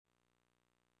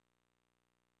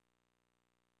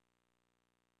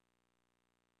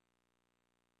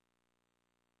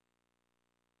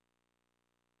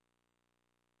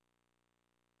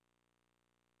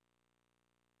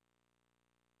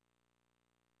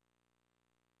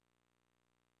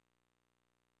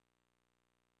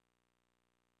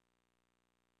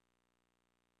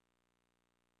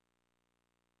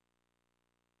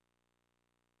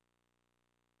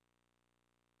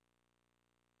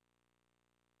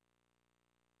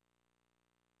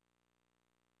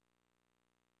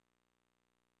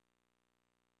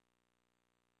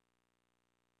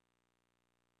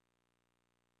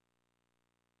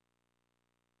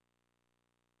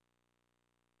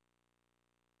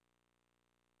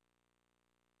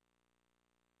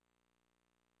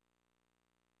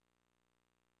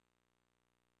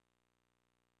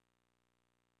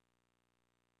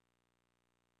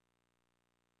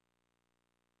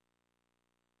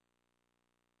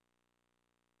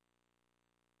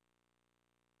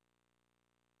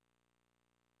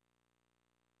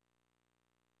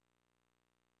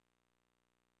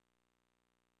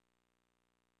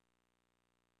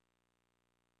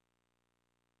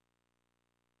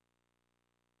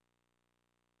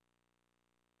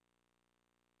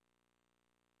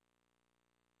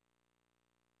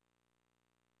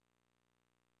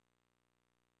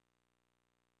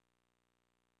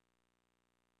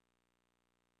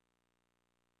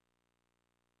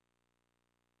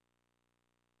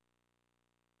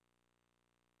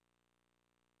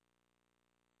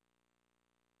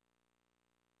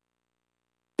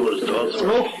close the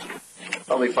roll.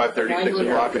 Only 5:30, 6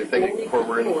 o'clock, I think, before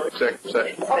we're in executive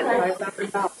session.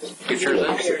 Get yours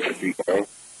in.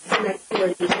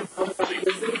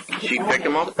 She picked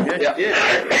them up? Yeah.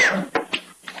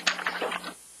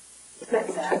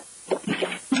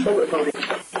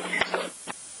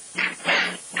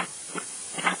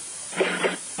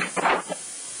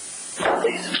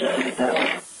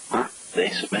 They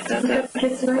submit that?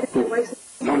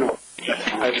 No.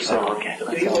 I just said, okay.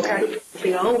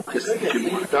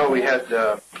 No, we had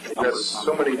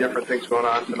so many different things going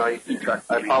on tonight.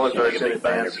 I apologize in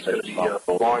advance. It's going to be a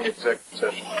long executive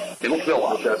session. We've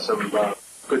got some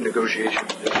good negotiation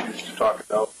issues to talk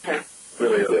about.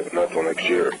 Really, not for next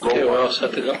year. Okay, we're all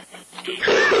set to go.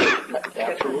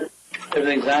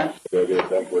 Everything's on?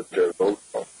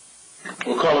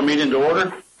 We'll call a meeting to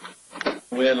order.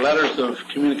 We had letters of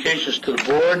communications to the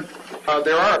board.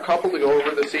 There are a couple to go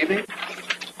over this evening.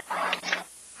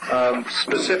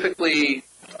 Specifically,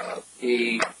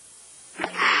 in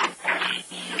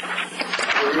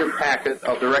your packet,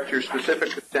 I'll direct your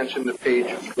specific attention to page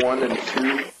 1 and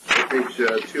 2, or page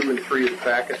 2 and 3 of the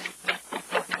packet.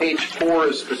 Page 4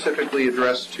 is specifically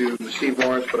addressed to Steve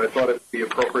Lawrence, but I thought it would be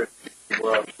appropriate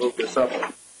to move this up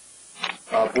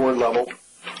board level.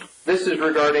 This is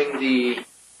regarding the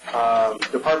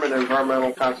Department of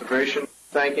Environmental Conservation,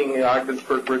 thanking the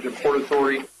Ogdensburg Bridge and Port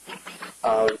Authority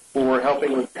for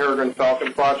helping with the Peregrine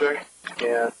Falcon project,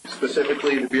 and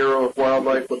specifically the Bureau of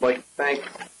Wildlife would like to thank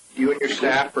you and your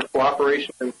staff for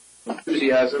cooperation and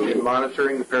enthusiasm in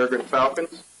monitoring the Peregrine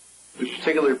Falcons. We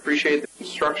particularly appreciate the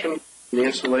construction and the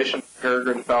installation of the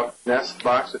Peregrine Falcon nest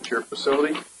box at your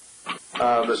facility.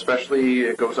 Especially,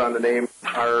 it goes on to name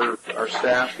our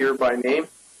staff here by name.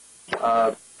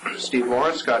 Steve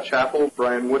Lawrence, Scott Chappell,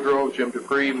 Brian Woodrow, Jim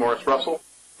Dupree, Morris Russell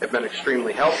have been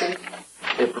extremely helpful.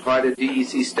 They provided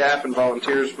DEC staff and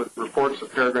volunteers with reports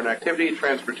of peregrine activity,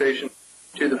 transportation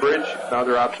to the bridge, and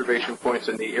other observation points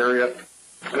in the area.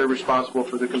 They're responsible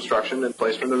for the construction and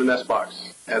placement of the nest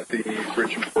box at the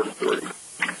Bridge and Port Authority.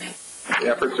 The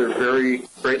efforts are very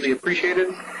greatly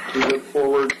appreciated. We look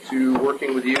forward to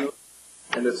working with you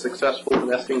in the successful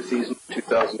nesting season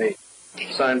 2008.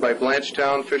 Signed by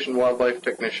Blanchetown Fish and Wildlife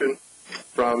Technician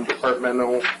from Department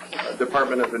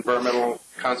of Environmental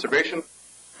Conservation,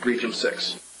 Region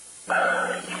 6.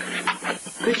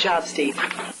 Good job, Steve.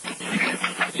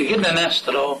 Did you get the nest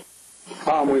at all?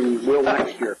 We will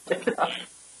next year. DOT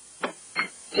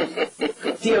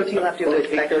will have to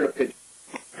take care of it.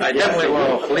 I definitely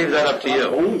will leave that up to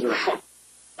you.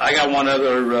 I got one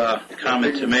other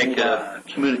comment to make.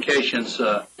 Communications.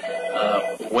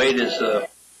 Wade is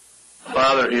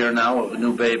father here now of a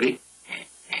new baby.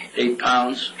 8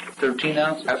 pounds, 13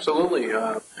 ounces? Absolutely.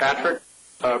 Patrick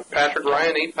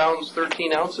Ryan, 8 pounds,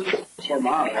 13 ounces.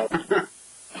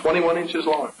 21 inches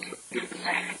long.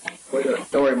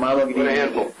 Don't worry, Mom will give you a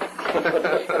handful.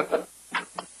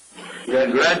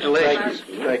 Congratulations.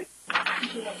 Thank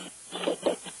you.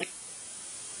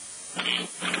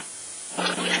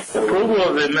 Approval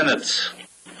of the minutes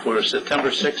for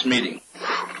September 6th meeting.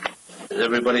 Has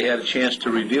everybody had a chance to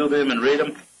review them and read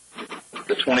them?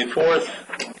 The 24th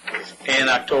and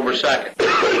October 2nd.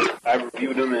 I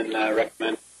reviewed them and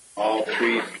recommend all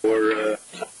 3 for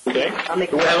today.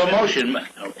 Do we have a motion?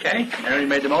 Okay. Mary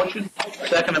made the motion.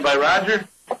 Seconded by Roger.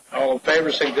 All in favor,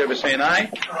 signify by saying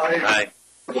aye. Aye.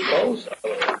 Opposed?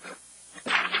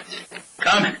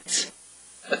 Comments?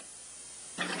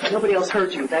 Nobody else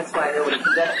heard you. That's why they would have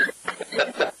conducted.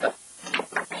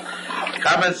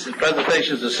 Comments and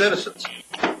presentations of citizens.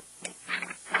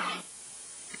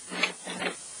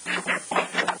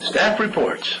 Staff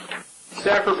reports.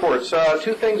 Staff reports.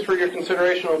 2 things for your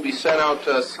consideration will be sent out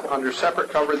under separate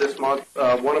cover this month,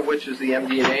 one of which is the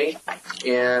MD&A,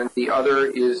 and the other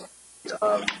is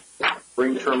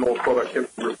Ring Terminal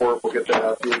Productivity Report. We'll get that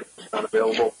out to you. It's not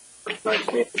available for tonight's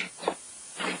meeting.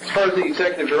 As far as the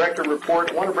Executive Director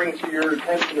report, I want to bring to your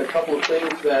attention a couple of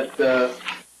things that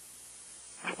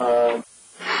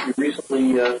you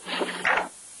recently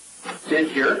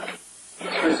did here.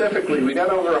 Specifically, we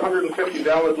got over 150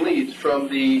 valid leads from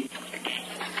the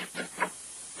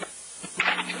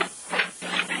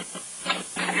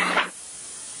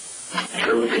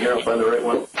Bear with me here, I'll find the right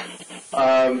one.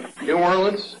 New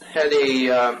Orleans had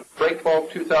a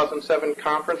Breakball 2007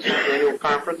 conference, annual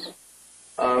conference.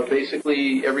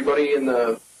 Basically, everybody in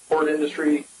the port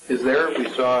industry is there. We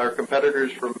saw our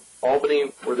competitors from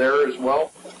Albany were there as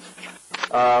well.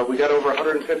 We got over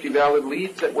 150 valid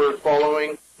leads that we're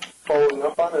following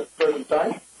up on at the present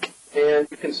time. And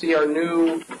you can see our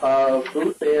new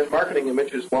booth and marketing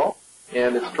image as well.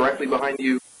 And it's directly behind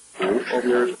you over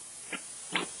there.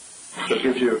 So it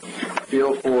gives you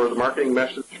feel for the marketing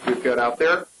message we've got out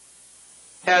there.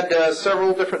 Had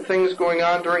several different things going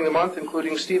on during the month,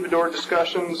 including stevedore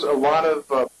discussions, a lot of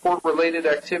port-related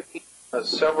activity,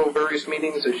 several various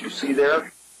meetings, as you see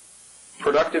there.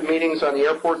 Productive meetings on the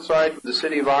airport side with the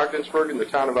city of Ogdensburg and the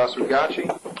town of Oswegatchie,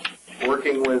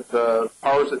 working with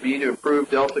powers that be to improve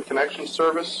Delta connection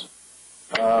service,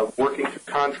 working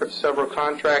through several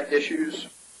contract issues.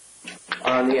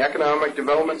 On the economic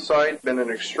development side, been an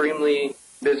extremely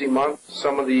busy month.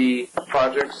 Some of the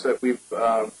projects that we've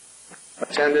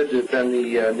attended have been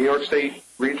the New York State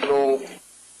Regional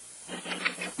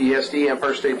ESD,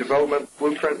 Empire State Development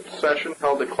Blueprint session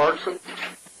held at Clarkson,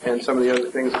 and some of the other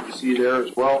things that you see there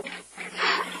as well.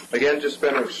 Again, just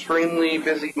been an extremely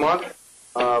busy month,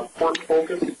 port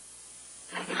focus.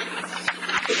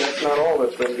 But that's not all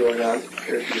that's been going on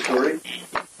here at the authority.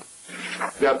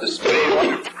 We've got the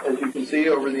display, as you can see,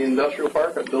 over the industrial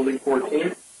park on Building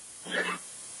 14.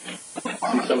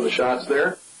 See some of the shots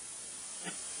there.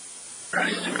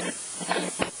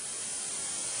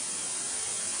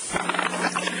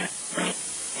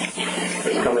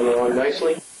 It's coming along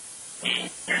nicely.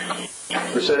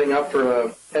 We're setting up for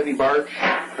a heavy barge,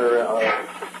 or a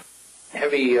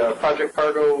heavy project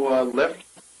cargo lift,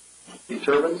 the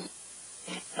turbines.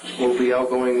 Will be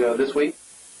outgoing this week.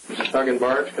 There's a tug and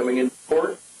barge coming into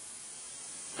port.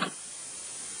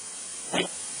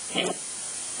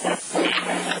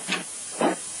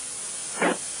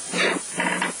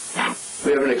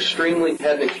 We have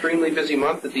had an extremely busy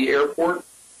month at the airport.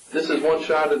 This is one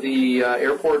shot of the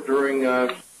airport during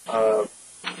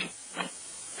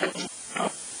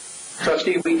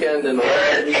trustee weekend and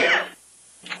election weekend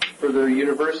for the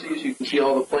universities. You can see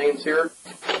all the planes here.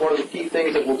 One of the key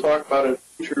things that we'll talk about at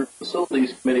future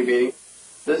facilities committee meeting.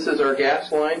 This is our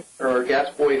gas line, or our gas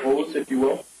buoy hose, if you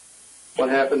will. What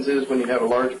happens is when you have a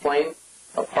large plane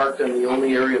parked in the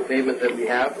only area of pavement that we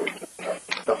have,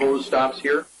 the hose stops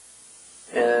here,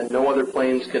 and no other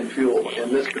planes can fuel. In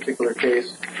this particular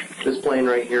case, this plane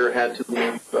right here had to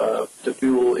leave to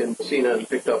fuel in Messina and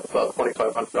picked up about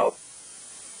 $2,500.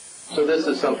 So this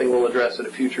is something we'll address at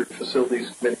a future facilities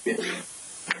committee meeting.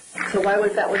 So why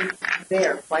was that one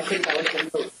there? Why couldn't that one be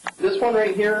moved? This one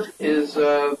right here is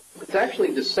it's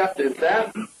actually deceptive.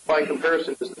 That, by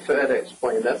comparison, is the FedEx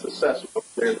plane. That's a Cessna up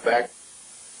there in the back.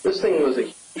 This thing was a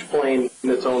huge plane in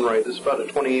its own right. This is about a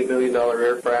 $28 million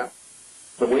aircraft.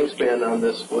 The wingspan on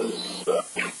this was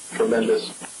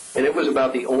tremendous. And it was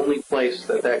about the only place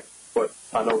that could put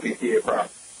on OBPA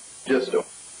property. Just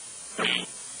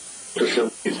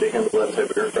facilities to handle that type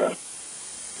of aircraft.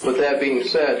 With that being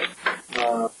said,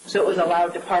 so it was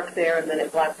allowed to park there, and then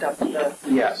it blocked up the...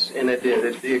 Yes, and it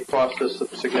did. It cost us some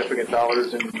significant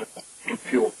dollars in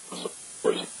fuel. So, of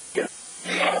course, yeah.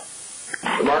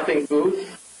 The marketing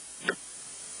booth,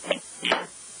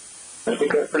 I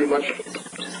think that pretty much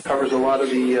covers a lot of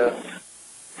the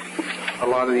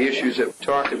issues that we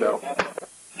talked about.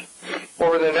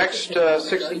 Over the next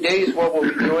 60 days, what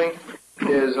we'll be doing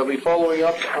is I'll be following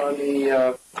up on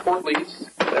the port leads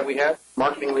that we had,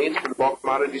 marketing leads for the bulk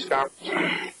commodities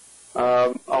conference.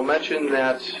 I'll mention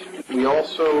that we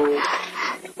also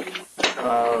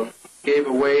gave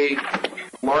away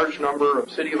a large number of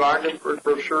City of Ogdensburg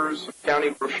brochures, county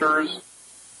brochures,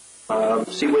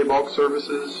 Seaway Bulk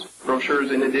Services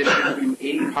brochures, in addition to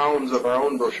 80 pounds of our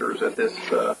own brochures at this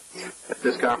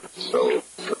conference. So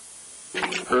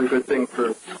it's a very good thing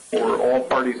for all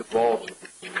parties involved.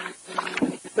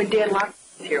 When Dan Locke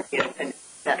was here, we attended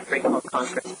that great whole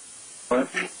conference. What?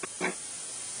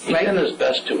 He did his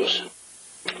best to us.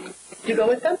 Did you go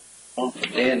with them? Well,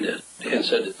 Dan did. Dan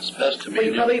said it's best to me. Well,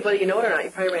 you probably, whether you know it or not,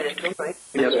 you probably ran into him, right?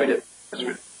 Yes, we did. Yes, we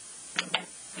did.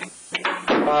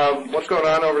 What's going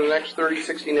on over the next 30,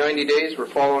 60, 90 days? We're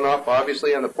following up,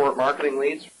 obviously, on the port marketing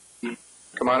leads, the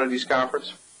commodities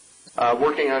conference.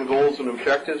 Working on goals and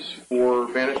objectives for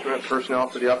management personnel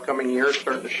for the upcoming year,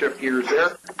 starting to shift gears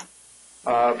there.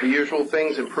 The usual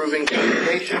things, improving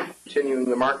communication, continuing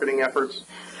the marketing efforts,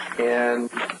 and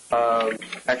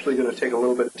actually going to take a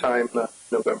little bit of time,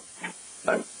 November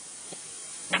time.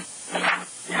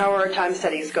 How are our time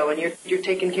studies going? You're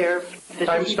taking care of the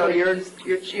Time people study-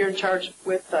 you're in charge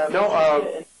with?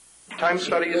 Time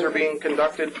studies are being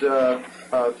conducted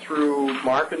through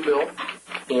Mark and Bill,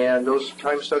 and those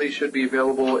time studies should be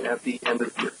available at the end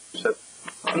of the year. So,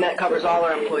 And that covers all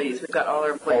our employees. We've got all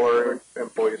our employees. all our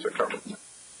employees are covered.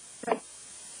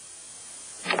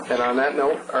 And on that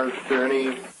note, are there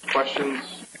any questions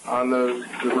on the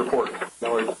report?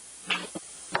 No, I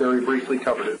very briefly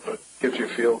covered it, but gives you a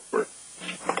feel for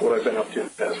what I've been up to the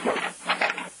past month.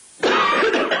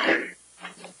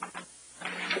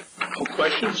 No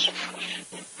questions?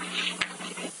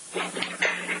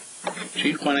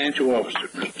 Financial Officer,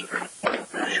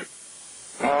 Mr.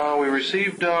 We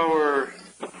received our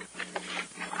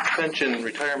pension and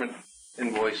retirement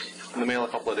invoice in the mail a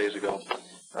couple of days ago.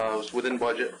 It was within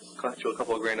budget, cut to a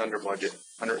couple of grand under budget,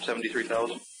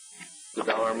 $173,000, the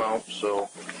dollar amount. So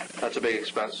that's a big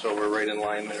expense. So we're right in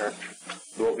line there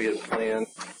with what we had planned.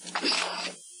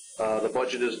 The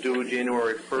budget is due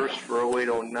January 1st for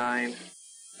 0809.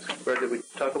 Brett, did we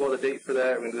talk about a date for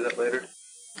that? We're going to do that later.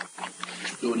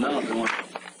 Do it now if you want.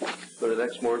 Go to the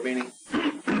next board meeting.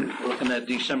 We're looking at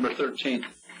December 13th.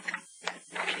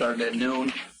 Starting at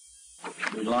noon.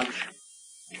 We lunch.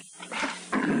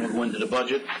 We'll go into the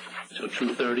budget till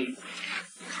 2:30.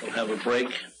 We'll have a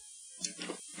break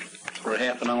for a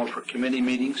half an hour for committee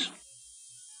meetings.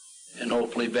 And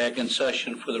hopefully back in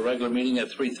session for the regular meeting at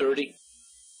 3:30.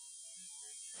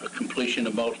 A completion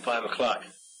about 5 o'clock.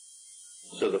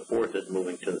 So the 4th is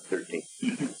moving to the 13th.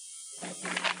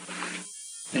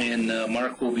 And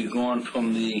Mark will be gone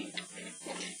from the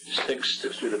 6th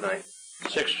through the 9th.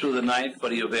 6th through the 9th,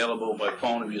 but he's available by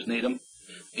phone if you need him.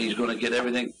 He's going to get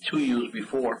everything to you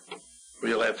before,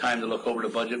 where you'll have time to look over the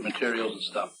budget materials and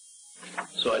stuff.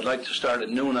 So I'd like to start at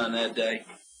noon on that day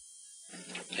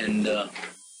and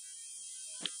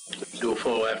do a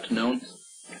full afternoon.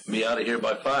 Be out of here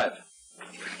by 5.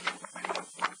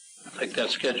 I think that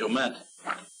schedule met.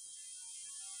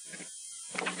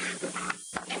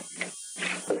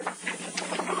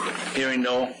 Hearing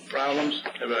no problems,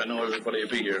 I know everybody will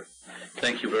be here.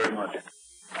 Thank you very much.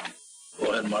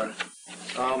 Go ahead, Martin.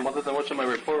 Other than what's in my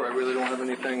report, I really don't have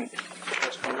anything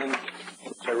that's come in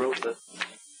since I wrote this.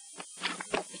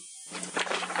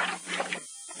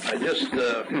 I just,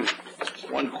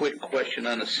 one quick question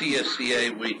on the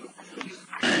CSCA. We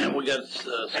got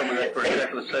some of that for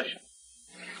executive session.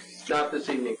 Not this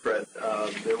evening, Fred.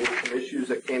 There were some issues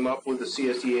that came up with the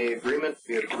CSEA agreement.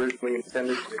 We had originally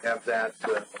intended to have that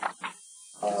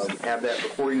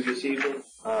before you this evening,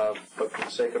 but for the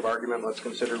sake of argument, let's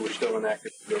consider we're still in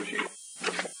active negotiation.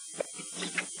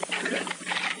 Okay.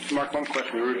 Mark, one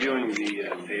question. We're reviewing the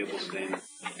payables thing,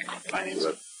 finance.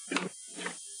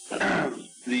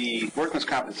 The workman's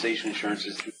compensation insurance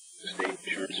is through the state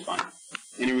insurance fund.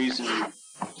 Any reason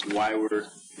why we're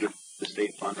with the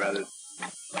state fund rather than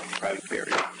private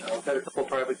carrier? I've had a couple of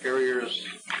private carriers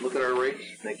look at our rates,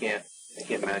 and they can't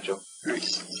match them. Right.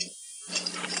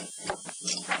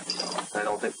 I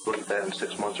don't think we'll look at that in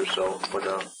 6 months or so, but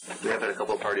we have had a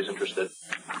couple of parties interested.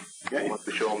 Okay. Once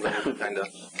we show them, then we kind of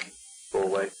go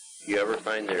away. You ever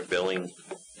find their billing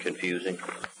confusing?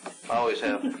 I always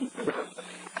have.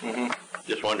 Mm-hmm.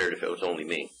 Just wondered if it was only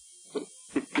me.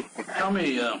 Tell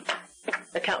me,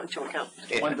 Accountant to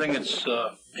accountant. one thing that's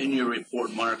in your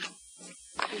report, Mark,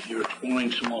 is you're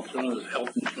exploring some alternative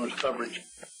health insurance coverage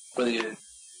for the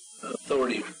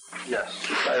authority Yes.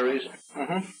 retirees.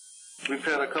 Mm-hmm. We've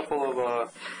had a couple of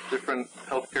different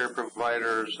healthcare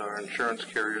providers or insurance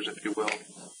carriers, if you will,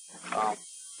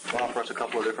 offer us a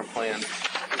couple of different plans.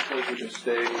 Looks like we can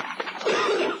stay in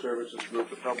the services group,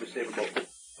 but probably save about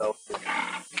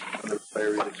 $50,000 on the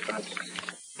retirees' expense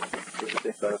with the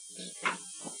same benefits.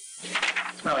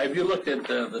 Now, have you looked at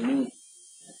the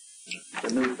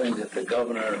new thing that the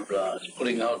governor is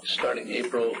putting out starting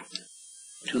April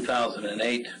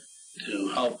 2008 to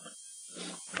help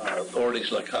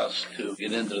authorities like us to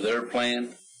get into their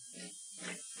plan?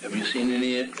 Have you seen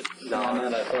any of it? No,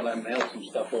 I thought I mailed some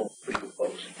stuff over for you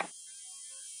folks.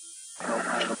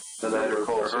 I don't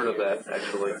recall or heard of that,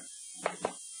 actually.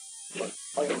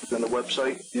 I can go on the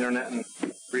website, the internet, and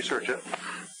research it.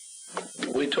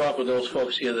 We talked with those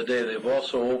folks the other day. They've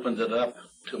also opened it up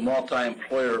to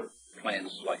multi-employer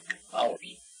plans like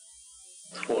ours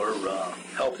for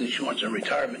health insurance and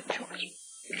retirement insurance.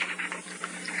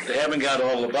 They haven't got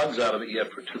all the bugs out of it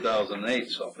yet for 2008,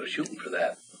 so they're shooting for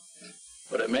that.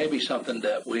 But it may be something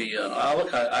that we,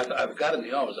 I've got it in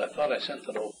the office. I thought I sent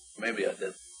it over. Maybe I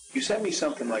did. You sent me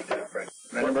something like that, Fred.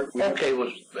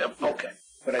 Okay.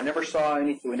 But I never saw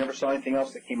anything. We never saw anything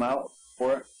else that came out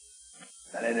for it.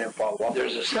 And I didn't follow up.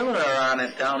 There's a seminar on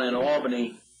it down in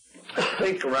Albany, I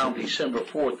think around December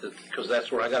 4th, because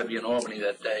that's where I got to be in Albany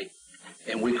that day.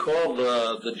 And we called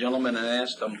the gentleman and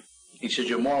asked him. He said,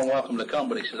 "You're more than welcome to come,"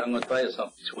 but he said, "I'm going to tell you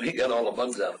something." So we got all the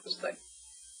bugs out of this thing.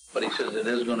 But he says it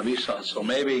is going to be something. So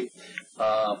maybe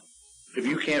if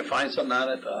you can't find something on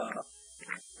it,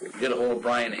 get a hold of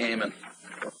Brian Heyman,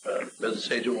 business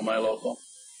agent with my local.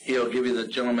 He'll give you the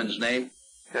gentleman's name.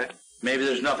 Okay. Maybe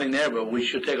there's nothing there, but we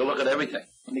should take a look at everything.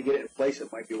 When you get it in place,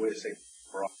 it might be a way to save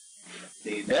for all.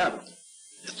 Yeah.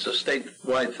 It's a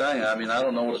statewide thing. I mean, I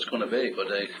don't know what it's going to be, but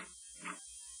it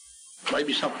might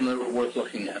be something that we're worth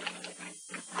looking at.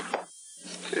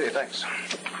 Okay, thanks.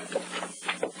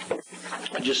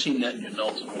 just seen that in your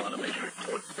notes and I want to make sure.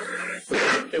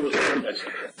 It was good.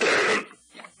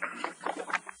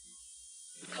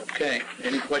 Okay,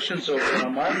 any questions over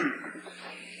on Mark?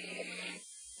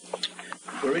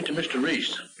 We're to Mr.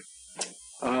 Reese.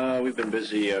 We've been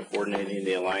busy coordinating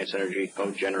the Alliance Energy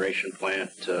cogeneration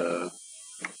plant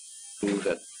move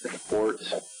at the port.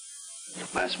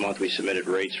 Last month we submitted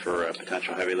rates for a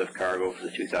potential heavy lift cargo for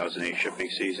the 2008 shipping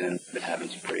season. Been having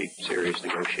some pretty serious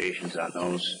negotiations on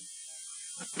those.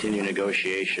 Continue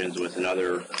negotiations with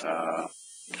another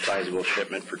sizable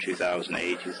shipment for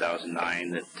 2008,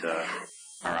 2009 that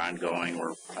are ongoing.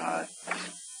 We're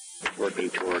working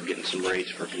toward getting some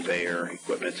rates for conveyor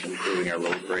equipment and improving our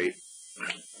load rate,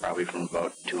 probably from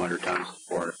about 200 tons to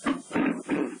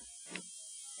 400.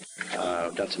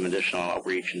 I've done some additional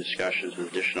outreach and discussions with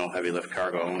additional heavy lift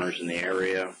cargo owners in the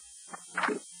area.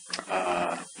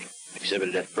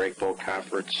 Exhibited at the Break Bulk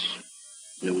Conference,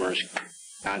 numerous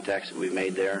contacts that we've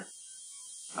made there.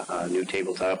 New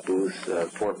tabletop booth,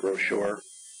 port brochure.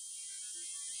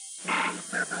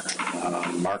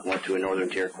 Mark went to a Northern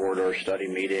Tier Corridor study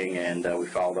meeting, and we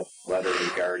followed up a letter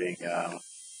regarding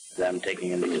them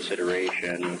taking into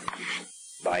consideration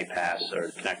bypass or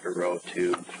the connector road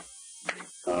to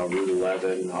Route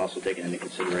 11, also taking into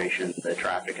consideration the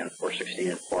traffic on 416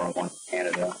 and 401 in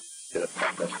Canada. Could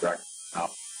affect us direct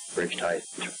bridge ties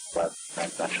that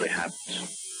eventually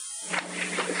happens.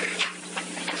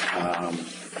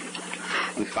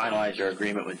 We finalized our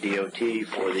agreement with DOT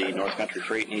for the North Country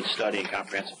Freight Needs Study and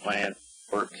Comprehensive Plan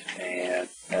work, and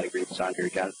that agreement's on here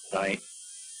again tonight.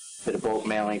 Did a bulk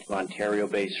mailing to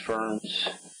Ontario-based firms.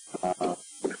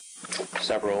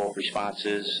 Several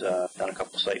responses, done a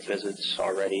couple site visits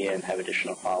already, and have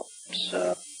additional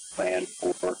follow-ups planned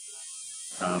for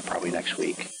probably next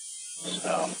week.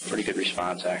 So, pretty good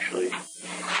response, actually.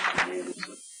 And it's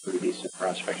a pretty decent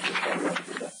prospect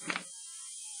for that.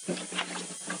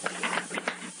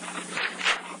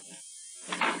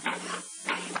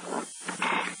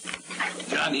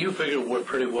 John, you figure we're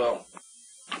pretty well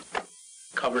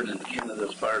covered in Canada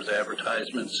as far as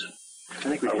advertisements.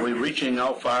 Are we reaching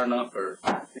out far enough? Or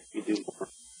I think we do. I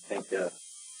think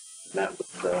met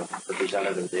with the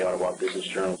representative of the Ottawa Business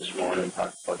Journal this morning and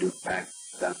talked about doing pack.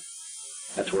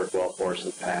 That's worked well for us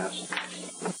in the past.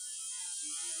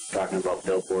 Talking about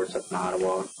billboards up in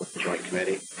Ottawa with the Joint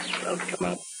Committee. That'll be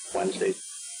coming up Wednesday.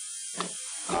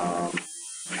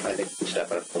 I think we can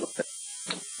step it up a little bit.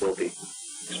 Will be.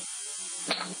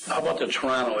 how about the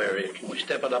Toronto area? Can we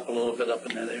step it up a little bit up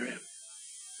in that area?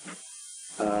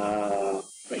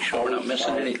 Make sure we're not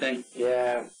missing anything.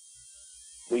 Yeah.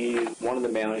 One of the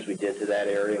mailings we did to that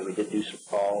area, we did do some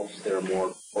calls. There are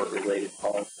more port-related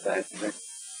calls. As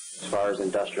far as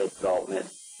industrial development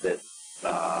that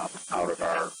out of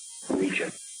our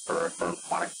region, for a firm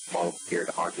wanting to follow here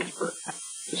to Ogdensburg,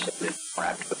 specifically more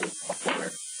actively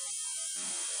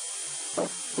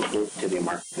we'll move to the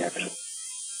market next.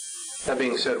 That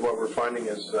being said, what we're finding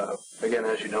is, again,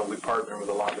 as you know, we partner with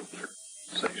a lot of different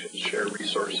sections, share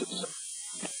resources,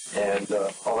 and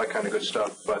all that kind of good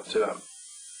stuff. But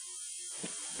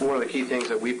one of the key things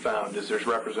that we found is there's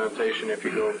representation. If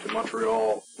you go to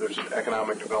Montreal, there's an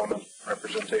economic development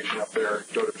representation up there.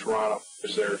 Go to Toronto,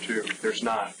 there's there too. There's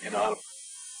not in Ottawa,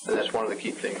 and that's one of the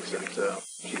key things that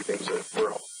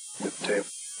we're all at the table,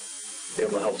 be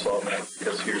able to help solve that,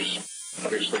 because here's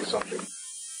obviously something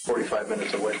 45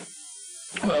 minutes away.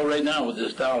 Well, right now with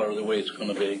this dollar, the way it's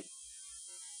going to be,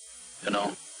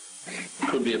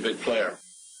 could be a big player.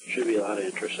 Should be a lot of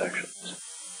intersections.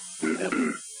 Yep.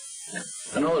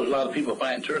 I know there's a lot of people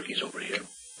buying turkeys over here.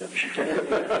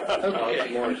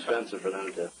 It's more expensive for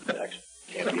them to actually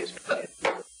can't be as bad.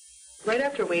 Right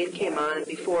after Wade came on and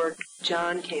before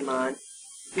John came on,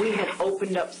 we had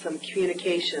opened up some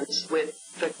communications with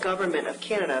the government of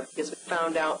Canada because we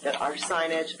found out that our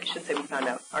signage, I should say we found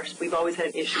out, we've always had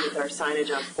an issue with our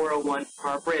signage on 401 for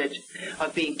our bridge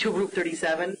of being to Route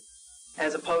 37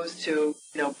 as opposed to,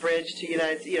 bridge to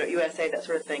USA, that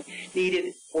sort of thing,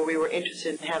 needed, or we were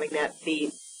interested in having that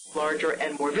be larger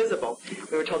and more visible.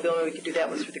 We were told the only way we could do that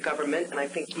was through the government, and I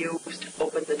think you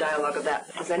opened the dialogue of that.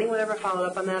 Has anyone ever followed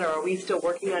up on that, or are we still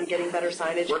working on getting better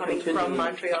signage coming from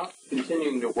Montreal?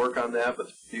 Continuing to work on that,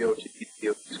 but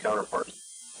DOT's counterparts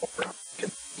over on the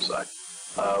side.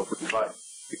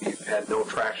 We've had no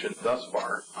traction thus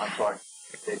far on talking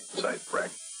to the side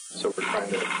correct. So we're trying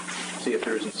to see if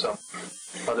there isn't some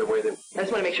other way that... I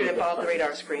just want to make sure to follow up the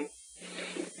radar screen.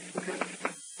 Okay.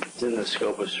 It's in the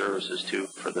scope of services, too,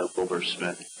 for the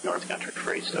Wilbur-Smith North Country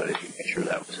Freight Study. Make sure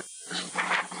that was it.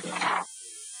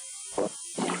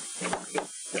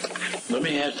 Let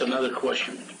me ask another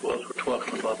question while we're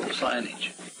talking about the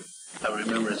signage. I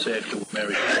remember it's after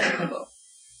Mary came up.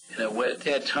 And at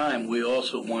that time, we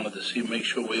also wanted to make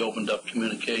sure we opened up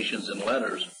communications and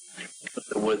letters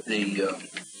with the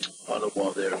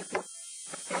Ottawa there.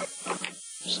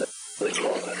 They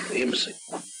call that the embassy.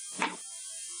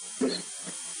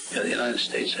 Yeah, the United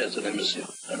States has an embassy,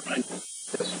 is that right?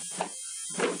 Yes.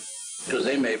 Because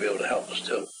they may be able to help us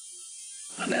too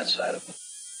on that side of it.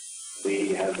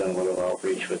 We have done a little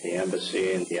outreach with the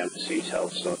embassy, and the embassy's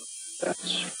helped, so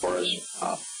that's for us.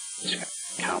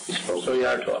 Counties folks. So you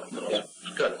are talking to us. Yeah.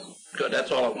 Good. Good.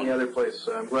 That's all I want. The other place,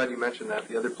 I'm glad you mentioned that.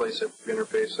 The other place that we've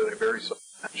interfaced that I very seldom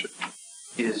mention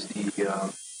is the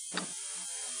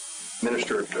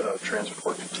Minister of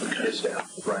Transport. Okay. His staff,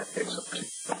 Brian Hicks, up to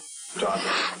John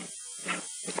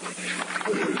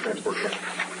with the transport company.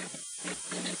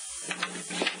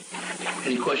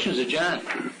 Any questions of John?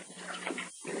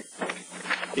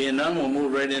 Being none, we'll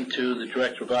move right into the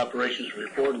Director of Operations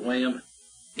report, William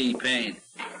E. Payne.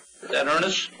 Is that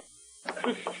Ernest?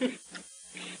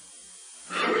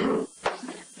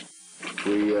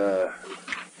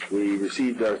 We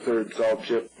received our third salt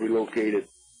ship, relocated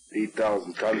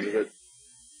 8,000 tons of it.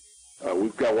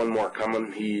 We've got one more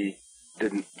coming. He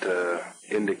didn't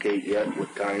indicate yet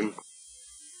what time.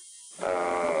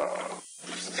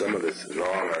 Some of this is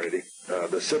wrong already.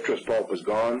 The citrus pulp is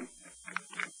gone.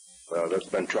 That's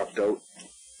been trucked out.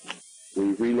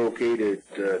 We relocated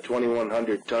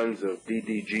 2,100 tons of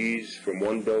DDGs from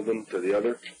one building to the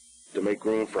other to make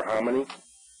room for Hominy,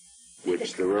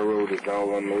 which the railroad is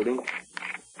now unloading.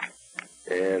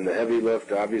 And the heavy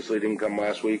lift obviously didn't come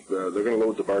last week. They're going to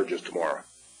load the barges tomorrow.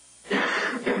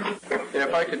 And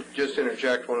if I could just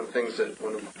interject, one of the things that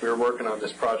when we were working on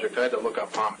this project, I had to look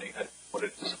up Hominy, what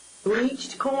it is.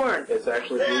 Bleached corn. It's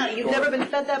actually bleached You've corn. never been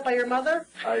fed that by your mother?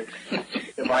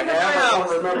 If I have, I don't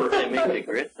remember. They make the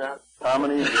grits out.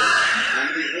 Hominy?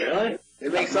 Really? They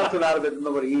make something out of it that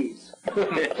nobody eats. You're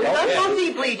not supposed to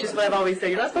eat bleach, is what I've always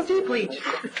said. You're not supposed to eat bleach.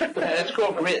 That's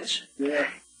called grits. Yeah.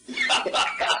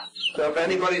 So if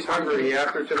anybody's hungry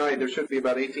after tonight, there should be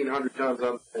about 1,800 tons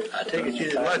on the I take it you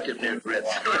didn't like them there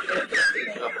grits.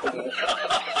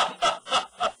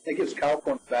 It gives cow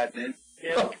corn a bad name.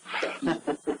 Yeah.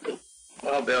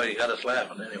 Well, Bill, you got us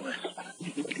laughing anyway.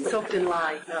 Soaked in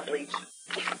lye, not bleach.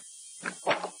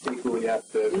 equally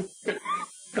have to.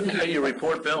 Okay, your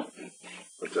report, Bill.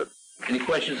 What's that? Any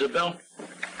questions of Bill?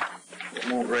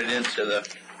 We'll move right into the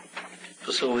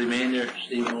facility manager,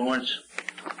 Steve Lawrence.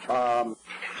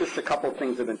 Just a couple of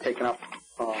things that have been taking up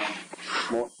a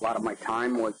lot of my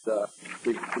time was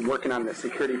we've been working on the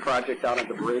security project out of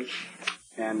the bridge,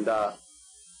 and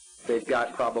they've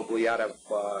got probably out of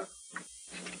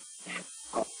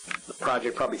the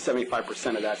project, probably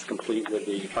 75% of that's complete with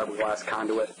the fiberglass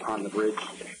conduit on the bridge,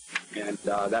 and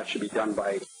that should be done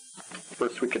by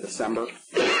first week of December.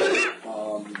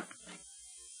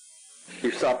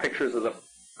 You saw pictures of the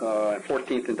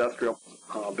 14th Industrial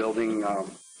Building.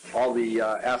 All the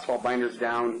asphalt binders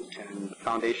down and the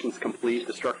foundation's complete.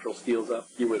 The structural steel's up.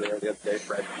 You were there the other day,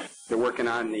 Fred. They're working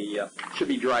on the, should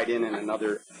be dried in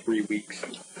another 3 weeks.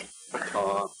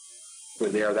 We're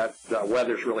there. That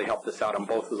weather's really helped us out on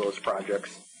both of those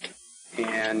projects.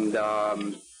 And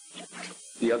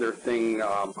the other thing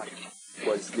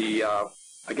was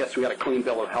I guess we got a clean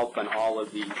bill of health on all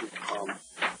of the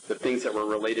things that were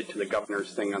related to the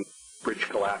governor's thing on bridge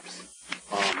collapse.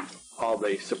 All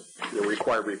the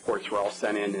required reports were all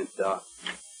sent in, and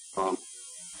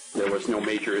there was no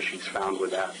major issues found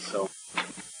with that. So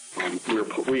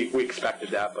we expected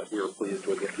that, but we were pleased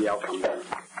with the outcome there.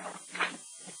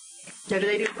 Now, do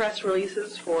they do press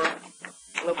releases for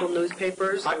local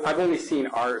newspapers? I've only seen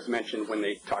ours mentioned when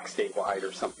they talk statewide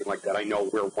or something like that. I know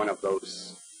we're one of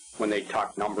those. When they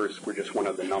talk numbers, we're just one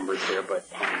of the numbers there, but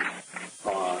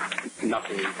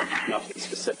nothing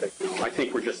specific. No. I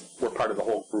think we're part of the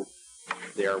whole group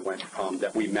there when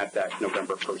that we met that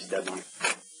November 1st deadline.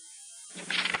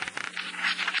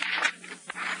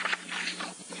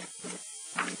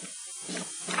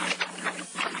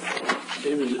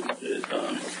 David,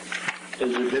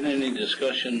 has there been any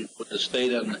discussion with the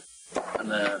state on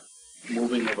the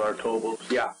moving of our towboats?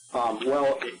 Yeah.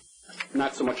 Well,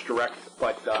 not so much direct,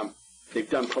 but they've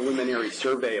done preliminary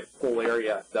survey of the whole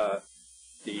area.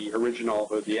 The original,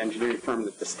 or the engineering firm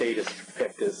that the state has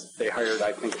picked is, they hired,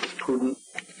 I think it was Prudent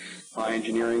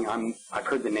Engineering. I've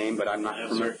heard the name, but I'm not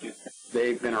familiar.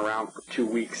 They've been around for 2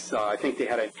 weeks. I think they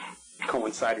had it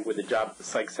coincided with the job at the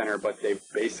Psych Center, but they've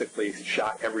basically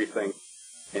shot everything.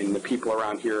 And the people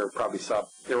around here probably saw,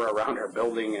 they were around our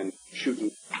building and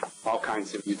shooting all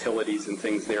kinds of utilities and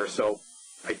things there. So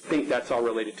I think that's all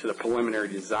related to the preliminary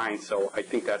design, so I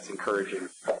think that's encouraging.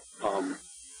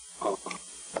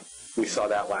 We saw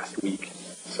that last week.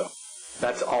 So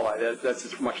that's all. That's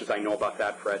as much as I know about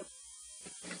that, Fred.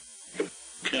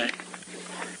 Okay.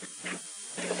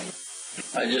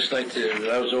 I just like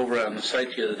to, I was over on the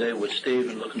site the other day with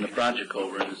Steve and looking the project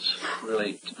over, and it's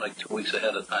really like 2 weeks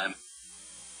ahead of time.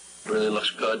 Really looks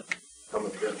good.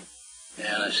 Coming good.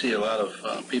 And I see a lot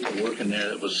of people working there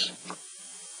that was,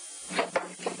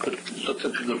 looked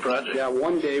like a good project. Yeah,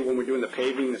 one day when we're doing the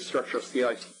paving, the structural steel,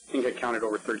 I think I counted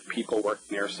over 30 people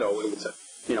working there. So it was,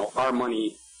 our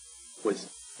money was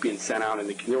being sent out, and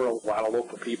there were a lot of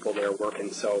local people there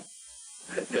working. So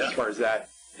as far as that,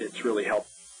 it's really helped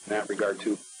in that regard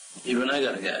too. Even I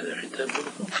got a guy there. Ain't that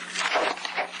beautiful?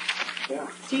 Yeah.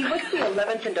 Steve, what's the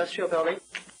 11th industrial building?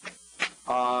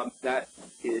 That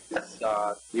is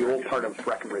the old part of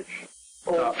Breckenridge.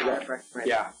 Right.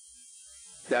 Yeah.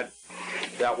 That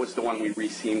was the one we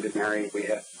re-seamed in there. We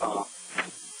had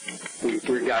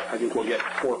we got, I think we'll get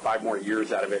 4 or 5 more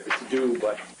years out of it. It's due,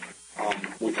 but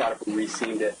we thought if we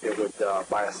re-seamed it, it would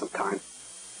buy us some time.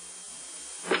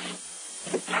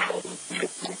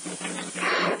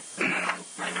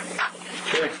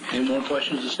 Okay. Any more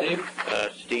questions of Steve?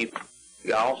 Steve,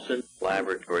 Galson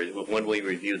Laboratories, when we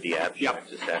reviewed the abstract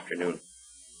this afternoon,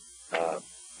 the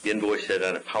invoice said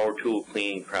on a power tool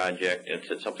cleaning project and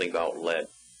said something about lead.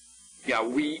 Yeah,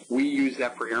 we use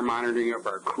that for air monitoring of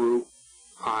our crew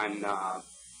on,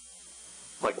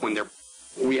 like when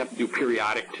we have to do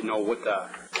periodic to know what the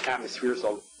atmosphere is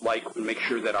like and make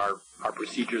sure that our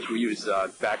procedures, we use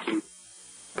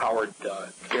vacuum-powered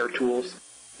air tools.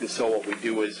 And so what we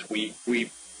do is we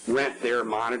rent their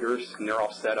monitors, and they're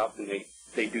all set up, and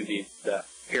they do the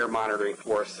air monitoring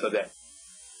for us so that,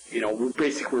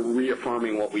 we're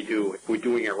reaffirming what we do. If we're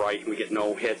doing it right and we get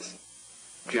no hits,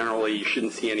 generally you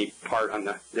shouldn't see any part on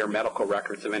their medical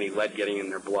records of any lead getting in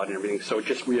their blood and everything. So it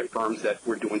just reaffirms that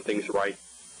we're doing things right.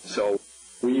 So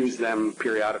we use them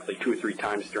periodically 2 or 3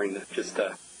 times during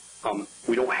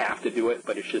we don't have to do it,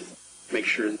 but it's just make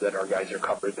sure that our guys are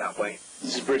covered that way.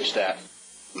 This is bridge staff.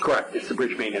 Correct. It's the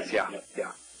bridge maintenance, yeah.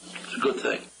 It's a good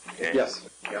thing. Okay. Yes.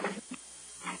 Yeah. Okay.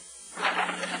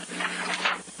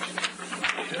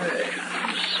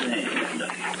 Let's see.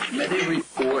 Committee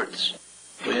reports.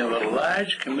 We have a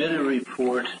large committee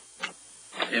report,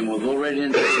 and we'll go right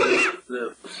into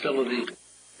the facility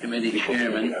committee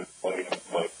chairman.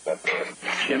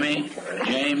 Jimmy,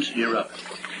 James, you're up.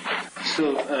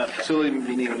 So, facility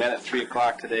meeting met at 3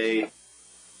 o'clock today.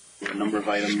 A number of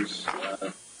items.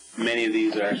 Many of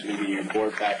these are actually going to be in your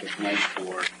board packet tonight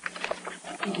for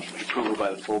approval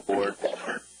by the full board.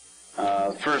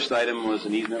 The first item was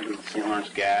an easement with St. Lawrence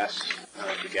Gas,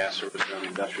 the gas service around the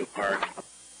industrial park.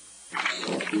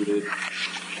 Included.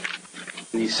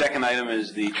 The second item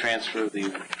is the transfer of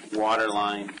the water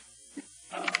line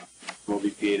from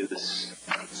OBPA to the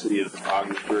city of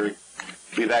Ogdensburg.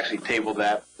 We've actually tabled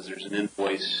that because there's an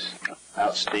invoice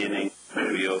outstanding.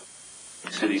 We owe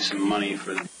the city some money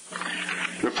for the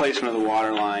replacement of the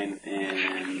water line,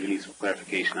 and we need some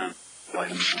clarification on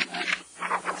items on that.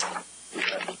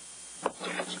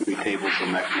 It's going to be tabled till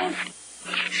next month.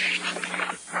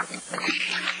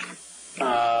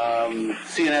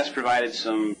 CNS provided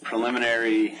some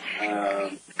preliminary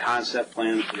concept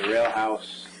plans for the rail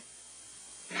house.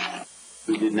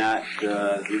 We did not.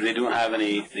 They do not have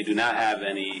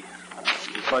any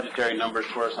budgetary numbers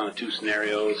for us on the 2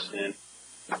 scenarios, and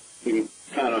we can,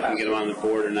 I don't know if we can get them on the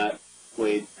board or not.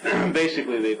 Wade.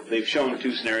 Basically, they've shown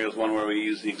 2 scenarios. One where we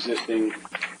use the existing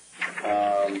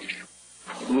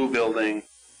blue building,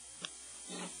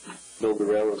 build the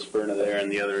railroad spur into there, and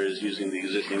the other is using the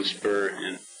existing spur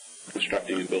and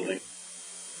constructing a building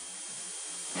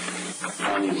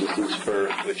on the existing spur,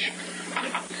 which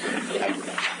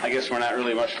I guess we're not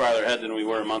really much farther ahead than we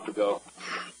were a month ago.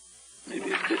 Maybe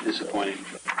it's a bit disappointing.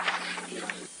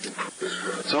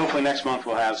 So hopefully next month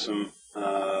we'll have some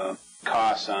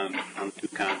costs on the 2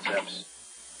 concepts.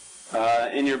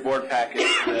 In your board packet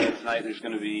tonight there's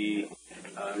going to be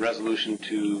a resolution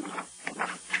to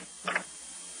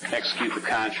execute the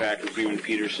contract with Freeman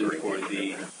Peterson for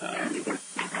the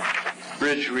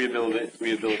bridge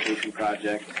rehabilitation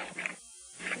project.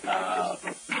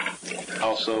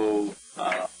 Also,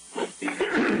 the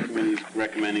committee is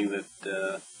recommending that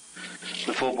the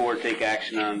full board take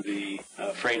action on the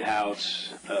freight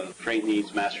house, freight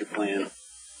needs master plan,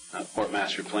 port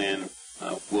master plan,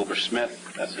 Wilbur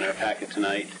Smith. That's in our packet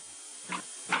tonight.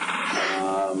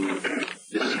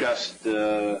 Discussed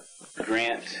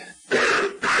grant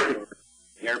for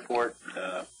airport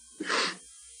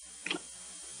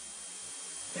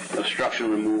obstruction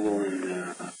removal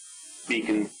and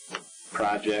beacon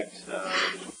project.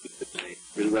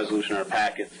 There's a resolution in our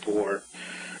packet for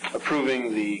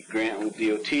approving the grant with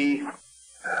DOT.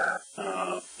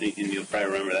 And you'll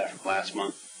probably remember that from last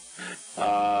month.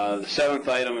 The seventh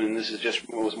item, and this is just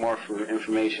was more for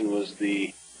information, was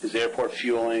is airport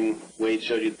fueling. Wade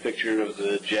showed you the picture of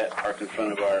the jet parked in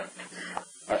front of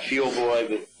our fuel boy,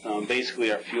 but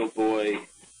basically our fuel boy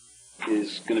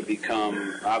is going to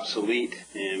become obsolete,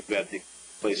 and we've got to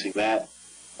replacing that.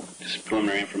 Just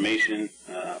preliminary information.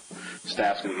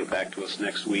 Staff's going to get back to us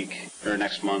next week or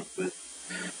next month with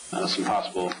some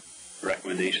possible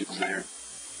recommendations there.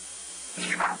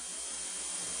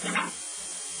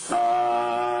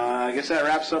 I guess that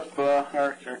wraps up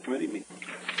our committee meeting.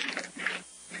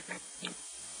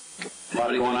 A lot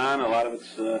going on. A lot of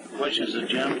it's Questions of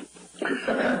Jim?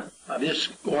 I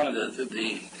just wanted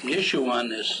the issue on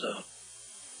this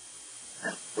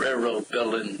railroad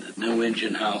building, the new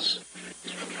engine house.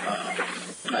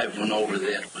 I've went over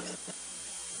that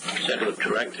with the executive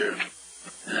director,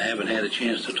 and I haven't had a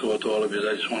chance to talk to all of you.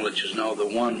 I just want to let you know the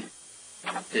one,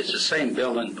 it's the same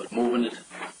building, but moving it.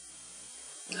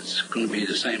 It's going to be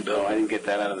the same building. I didn't get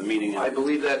that out of the meeting. I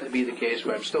believe that to be the case,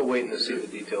 but I'm still waiting to see the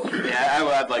details. Yeah,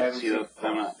 I'd like to see those.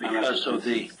 Because of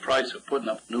the price of putting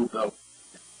up a new building.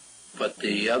 But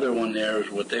the other one there is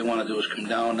what they want to do is come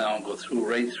down now and go through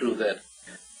right through that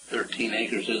 13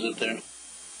 acres, is it there?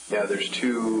 Yeah, there's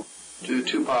two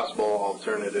possible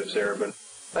alternatives there, but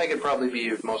I think it'd probably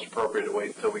be most appropriate to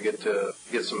wait until we get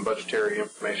some budgetary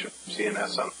information from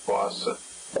CNS on the costs.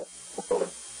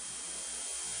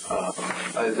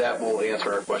 That will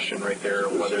answer our question right there,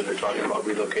 whether they're talking about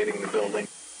relocating the building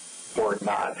or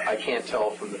not. I can't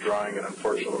tell from the drawing, and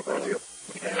unfortunately,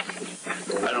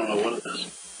 I don't know what it is.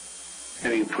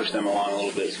 Maybe you can push them along a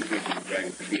little bit so we can drag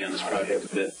their feet on this project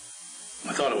a bit.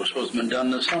 I thought it was supposed to have been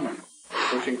done this summer.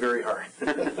 Pushing very hard.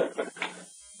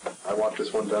 I want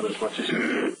this one done as much as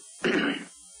you can.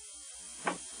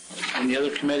 Any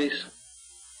other committees?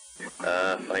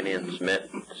 Finance met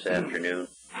this afternoon,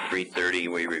 3:30.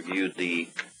 We reviewed the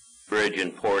bridge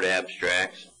and port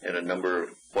abstracts and a number of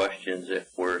questions that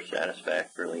were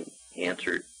satisfactorily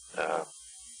answered.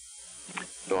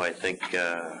 So I think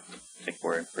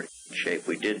we're in pretty good shape.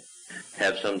 We did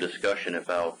have some discussion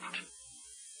about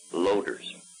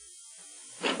loaders,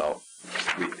 about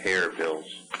repair bills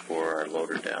for our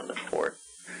loader down the port,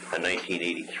 a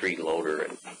 1983 loader,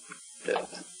 and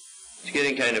it's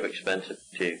getting kind of expensive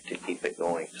to keep it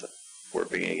going. So we're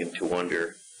beginning to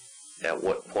wonder at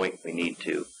what point we need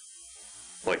to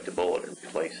bite the bullet and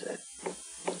replace it.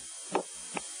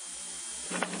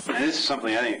 And this is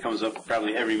something I think it comes up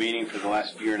probably every meeting for the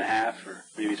last year and a half, or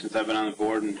maybe since I've been on the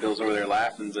board, and Bill's over there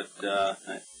laughing, but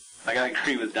I gotta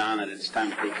agree with Don that it's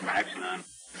time to take some action on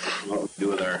what we do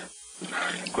with our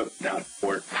equipment down at the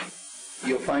port.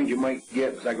 You'll find you might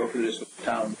get, because I go through this with the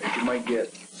town, that you might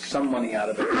get some money out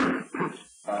of it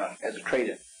as a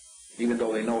trade-in, even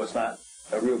though they know it's not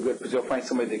a real good, because they'll find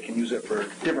somebody that can use it for a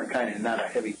different kind of, not a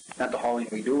heavy, not the hauling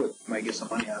we do it, might get some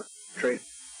money out of the trade.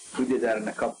 We did that in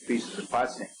a couple pieces of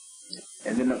Potsdam.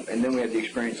 And then we had the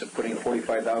experience of putting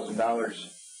 $45,000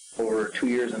 over 2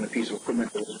 years on a piece of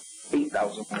equipment that was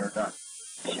 $8,000 when we were done.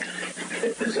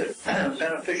 Is it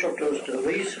beneficial to us to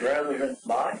lease rather than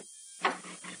buy?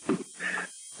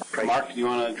 Mark, do you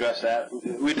want to address that?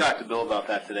 We talked to Bill about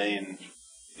that today, and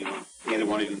neither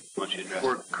one of you wants you to address it.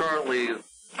 We're currently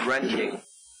renting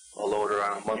a loader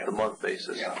on a month-to-month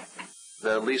basis. Yeah.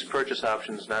 The lease purchase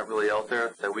option is not really out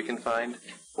there that we can find.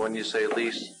 When you say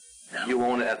lease, you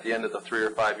own it at the end of the 3 or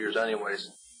 5 years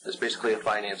anyways. It's basically a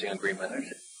financing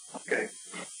agreement. Okay.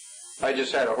 I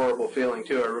just had a horrible feeling,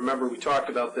 too. I remember we talked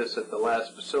about this at the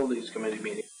last Facilities Committee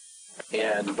meeting,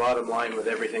 and the bottom line with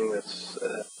everything that's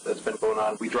been going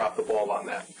on, we dropped the ball on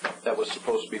that. That was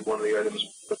supposed to be one of the items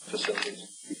for facilities.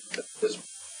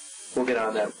 We'll get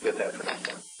on that, get that for next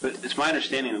time. But it's my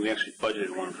understanding that we actually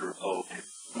budgeted one for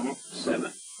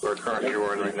 07. For a current year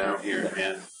we're in right now. Here,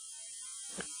 yeah.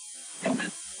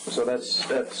 So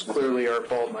that's clearly our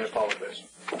fault, and I apologize.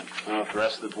 I don't know if the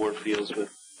rest of the board feels, but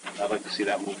I'd like to see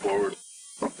that move forward.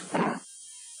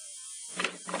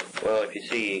 Well, if you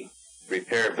see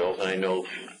repair bills, and I know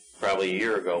probably a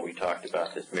year ago we talked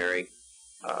about this, Mary,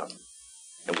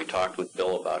 and we talked with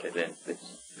Bill about it, and it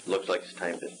looks like it's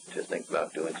time to think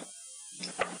about doing something.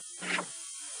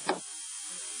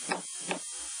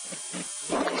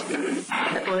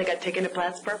 That only got taken to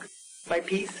Plattsburgh? By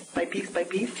piece? By piece? By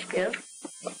piece? Yeah?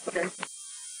 Okay.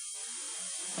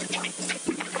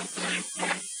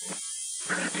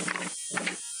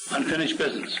 Unfinished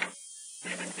business.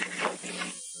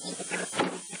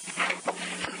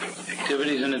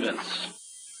 Activities and events.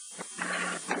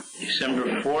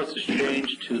 December 4th is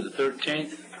changed to the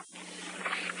 13th.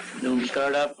 Noon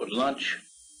start up with lunch.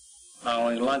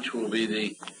 Following lunch will be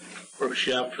the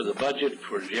workshop for the budget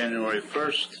for January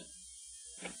 1st.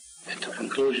 At the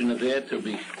conclusion of that, there'll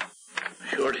be a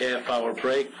short half-hour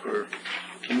break for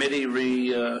committee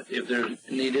if they're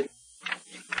needed.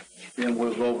 Then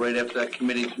we'll go right after that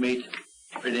committee's meet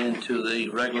right into the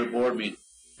regular board meeting.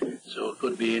 So it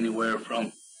could be anywhere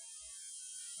from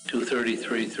 2:30,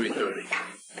 3:30.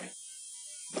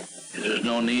 If there's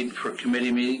no need for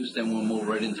committee meetings, then we'll move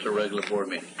right into the regular board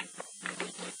meeting.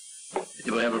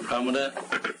 Do I have a problem with that?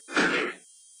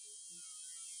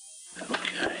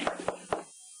 Okay.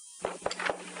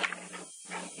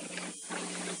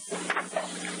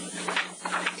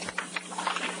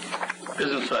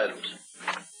 Business items.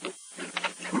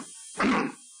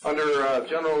 Under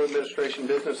general administration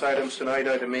business items tonight,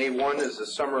 item A1 is the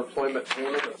summer employment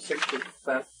payment of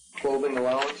 60% clothing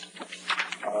allowance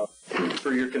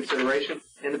for your consideration.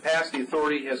 In the past, the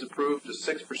authority has approved a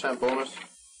 6% bonus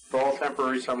for all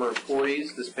temporary summer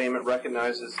employees. This payment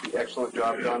recognizes the excellent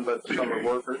job done by the summer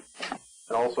workers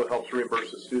and also helps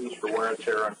reimburse the students for wear and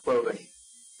tear on clothing.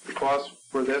 The cost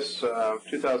for this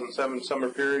 2007 summer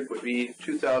period would be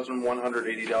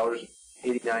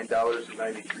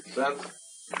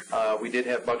 $2,189.93. We did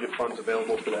have budget funds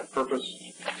available for that purpose.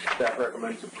 Staff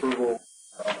recommends approval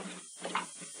to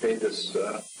pay this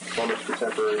bonus for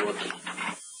temporary workers.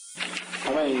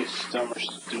 How many summer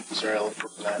students are eligible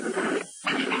for that?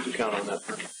 To count on that.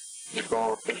 You're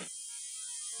all okay.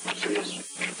 So it's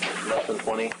less than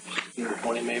 20, 15 or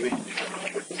 20 maybe.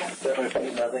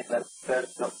 Definitely nothing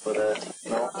that's up for that.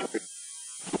 No.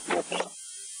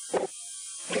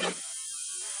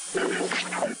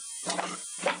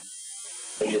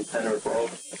 Maybe 10 or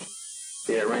 12.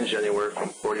 Yeah, it ranged anywhere from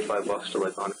 $45 to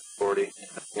like 140.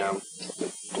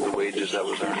 The wages that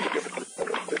was earned.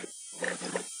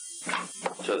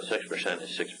 So the 6%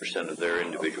 is 6% of their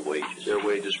individual wages. Their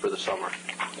wages for the summer.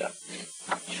 Yeah.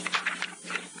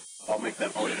 I'll make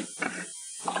that motion.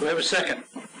 Do we have a second?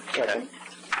 Second.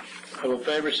 All in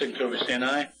favor, signify by saying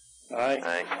aye.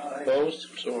 Aye. Opposed?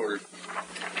 So ordered.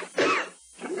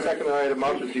 Second item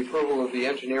up is the approval of the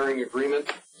engineering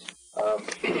agreement.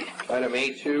 Item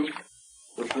A2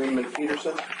 with Greenman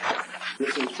Peterson.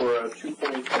 This is for a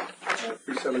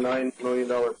 $2.379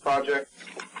 million project.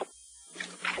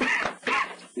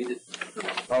 We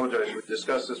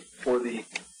discussed this before the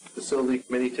facility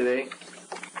committee today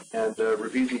and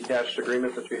reviewed the attached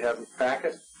agreement that you have in the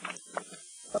packet.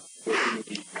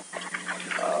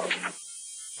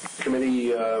 The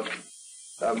committee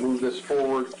moved this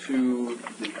forward to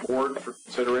the board for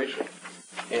consideration,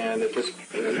 and at this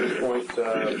point,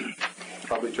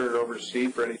 probably turn it over to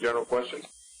Steve for any general questions.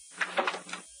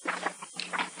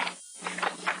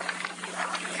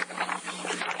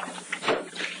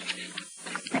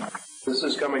 This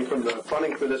is coming from the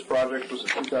funding for this project was the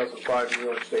 2005 New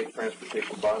York State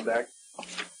Transportation Bond Act.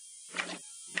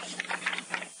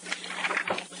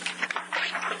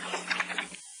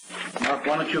 Mark,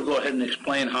 why don't you go ahead and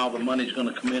explain how the money's going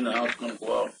to come in and how it's going to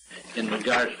go out in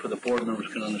regards for the board members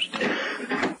can understand.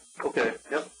 Okay,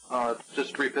 yep.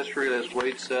 Just brief history, as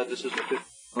Wade said, this is a $50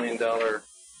 million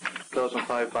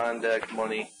 2005 Bond Act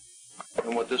money.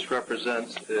 And what this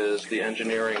represents is the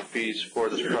engineering fees for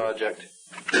this project.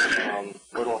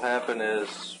 What will happen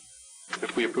is,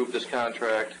 if we approve this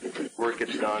contract, work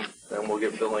gets done, then we'll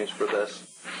get billings for this.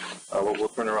 What we'll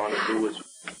turn around and do is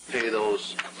pay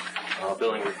those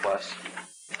billing requests.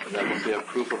 And then once we have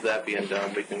proof of that being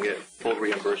done, we can get full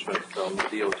reimbursement from the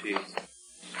DOT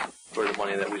for the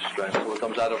money that we spent. So it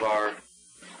comes out of our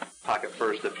pocket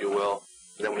first, if you will,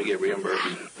 and then we get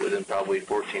reimbursed within probably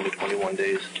 14 to 21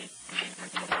 days.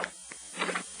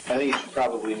 I think you should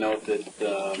probably note that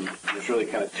there's really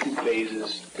kind of two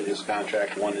phases to this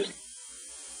contract. One is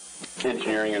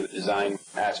engineering or the design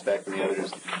aspect, and the other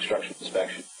is the construction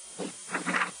inspection.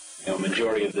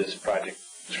 Majority of this project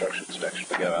construction inspection,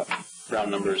 we got round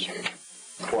numbers,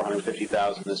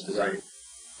 $450,000 this design.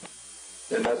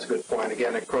 And that's a good point.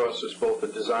 Again, it crosses both the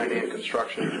design and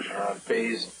construction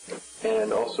phase,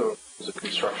 and also is a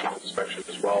construction inspection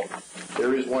as well.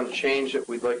 There is one change that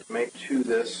we'd like to make to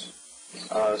this,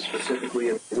 specifically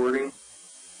in wording.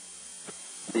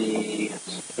 The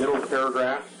middle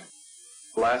paragraph,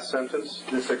 last sentence.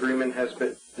 This agreement has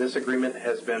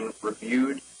been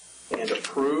reviewed and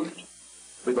approved.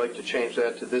 We'd like to change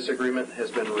that to this agreement has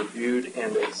been reviewed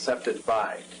and accepted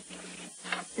by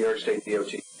New York State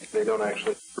DOT. They don't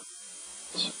actually.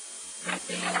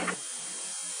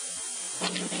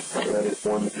 That is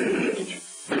one change.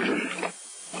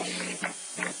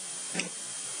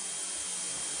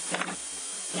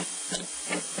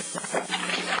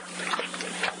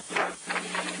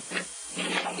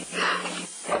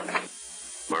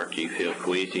 Mark, do you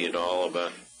anything at all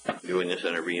about doing this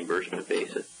on a reimbursement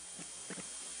basis?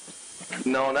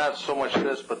 No, not so much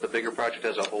this, but the bigger project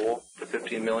as a whole, the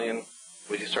 $15 million.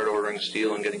 We can start ordering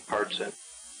steel and getting parts in.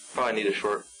 Probably need a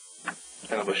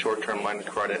short-term line of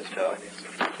credit to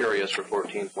carry us for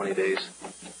 14, 20 days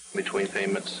between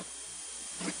payments.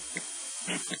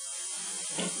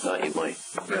 Thought you might.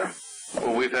 Yeah.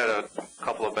 Well, we've had a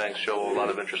couple of banks show a lot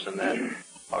of interest in that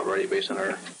already based on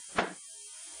our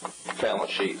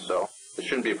balance sheet, so it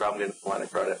shouldn't be a problem getting a line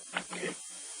of credit.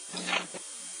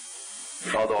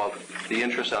 Although the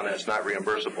interest on that is not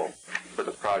reimbursable for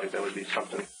the project, that would be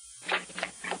something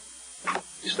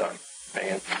you start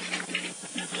paying.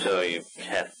 So you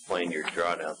have to plan your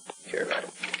drawdown care of that.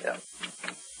 Yeah.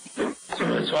 So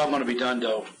it's all going to be done,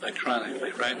 though,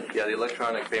 electronically, right? Yeah, the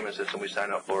electronic payment system we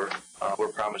sign up for, we're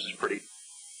promised is pretty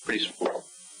quick.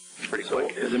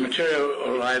 If the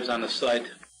material arrives on the site,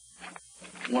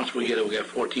 once we get it, we got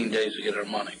 14 days to get our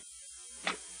money.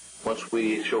 Once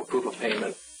we show proof of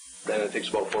payment, then it takes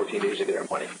about 14 days to get our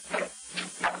money.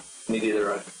 Need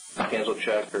either a canceled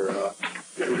check or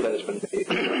proof that has been paid.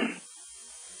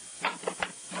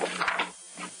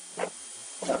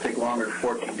 It'll take longer than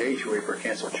 14 days to wait for a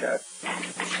canceled check.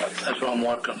 That's what I'm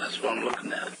working. That's what I'm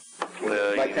looking at.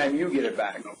 By the time you get it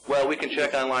back. Well, we can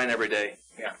check online every day.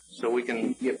 Yeah. So we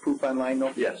can... You get proof online,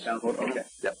 though? Yes. Download? Okay.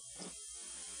 Yep.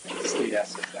 State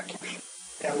asset back.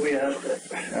 Yeah, we have to.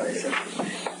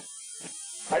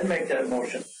 I'd make that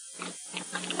motion.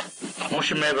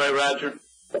 Motion made by Roger.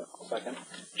 Second.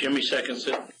 Jimmy seconds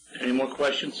it. Any more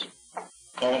questions?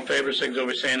 All in favor, signal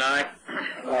by saying aye.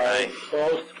 Aye.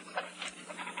 Opposed?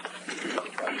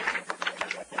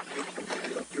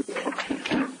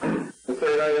 The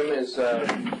third item is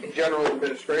general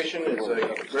administration. It's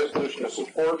a resolution of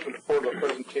support for the portable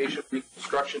presentation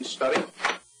reconstruction study.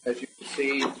 As you can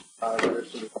see, there are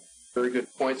some very good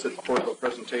points that the portable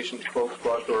presentation folks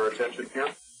brought to our attention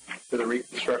here for the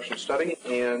reconstruction study,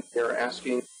 and they're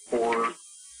asking for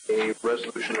a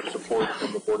resolution of support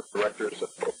from the board of directors of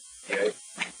OBPA,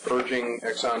 urging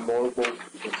ExxonMobil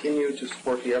to continue to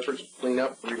support the efforts to clean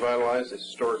up and revitalize the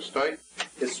historic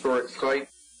site,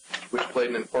 which played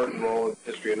an important role in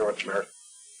the history of North America.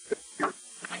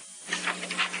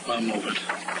 I'll move it.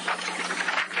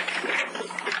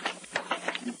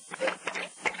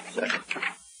 Second.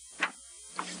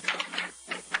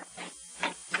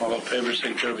 All in favor,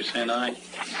 signal by saying aye.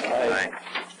 Aye.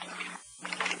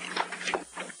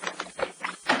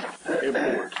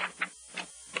 Airport.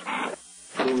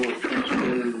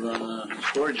 Transfer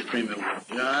storage agreement with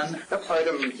John. That's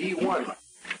item D1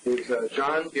 is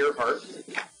John Deerhart.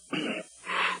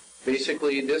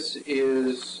 Basically, this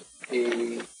is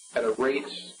at a rate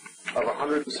of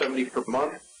 $170 per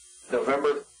month,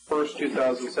 November 1st,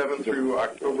 2007 through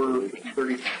October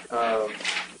 30.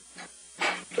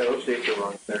 Those dates are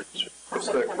wrong there. What's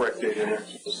the correct date in there?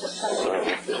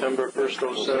 December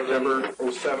 1st, 07. September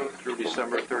 07 through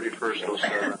December 31st,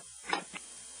 07.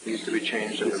 Needs to be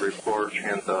changed in the report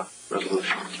and the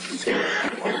resolution.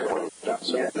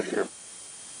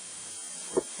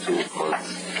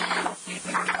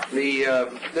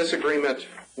 This agreement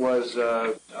was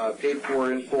paid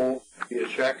for in full via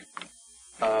check.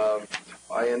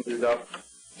 I ended up,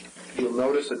 you'll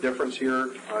notice a difference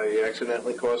here. I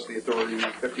accidentally cost the authority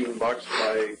 $15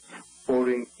 by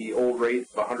quoting the old rate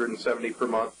of $170 per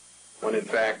month, when in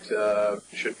fact it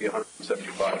should be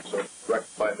 $175. So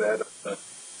rectify that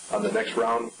on the next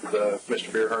round with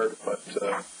Mr. Beerhart. But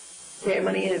Pay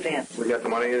money in advance. we got the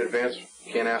money in advance.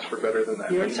 Can't ask for better than that.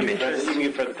 You're in some interest. You can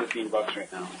get for the $15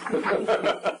 right now.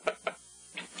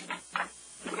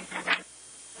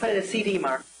 Put in a CD,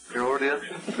 Mark. Your order?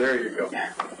 There you go.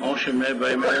 Motion made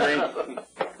by Mary,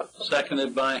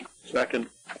 seconded by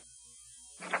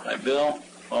Bill.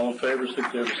 All in favor,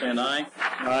 signal by saying aye.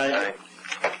 Aye.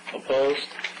 Opposed?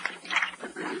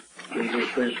 Legal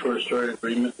transfer storage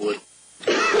agreement with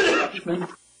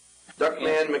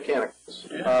Duckman Mechanicals.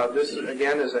 This,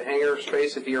 again, is a hangar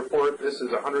space at the airport. This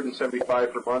is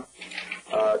 $175 per month.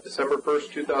 December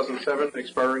 1st, 2007,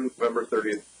 expiring November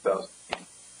 30th, 2000.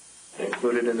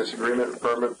 Included in this agreement,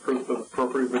 permanent proof of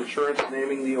appropriate insurance,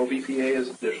 naming the OBPA as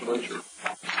additional insurer.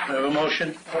 I have a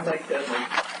motion. I'll make that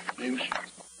motion.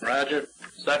 Roger,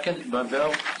 second by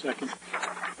Bill. Second.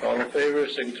 All in favor,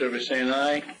 signal by saying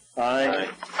aye. Aye.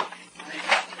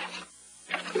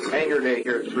 Hangar day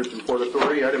here at the Bridgeton Port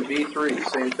Authority. Item B3,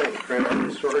 same thing. Transfer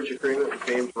and storage agreement with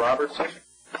James Robertson.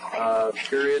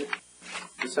 Period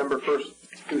December 1st,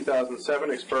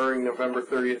 2007, expiring November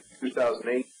 30th,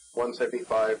 2008.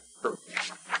 $175 per month.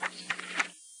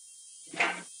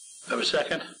 Have a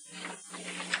second?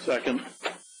 Second.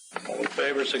 All in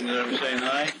favor, signal by saying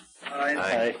aye.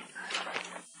 Aye.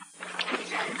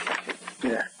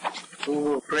 Yeah.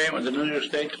 Approval of grant with the New York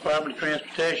State Department of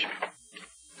Transportation.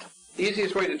 The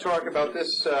easiest way to talk about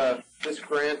this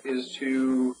grant is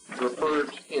to refer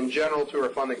in general to our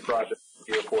funding project at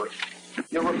the airport.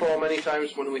 You'll recall many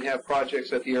times when we have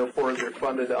projects at the airport, they're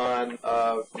funded on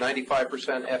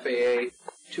 95% FAA,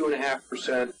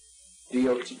 2.5%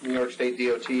 DOT, New York State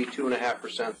DOT,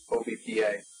 2.5%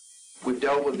 OBPA. We've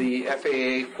dealt with the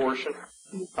FAA portion.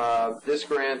 This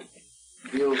grant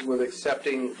deals with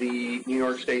accepting the New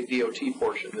York State DOT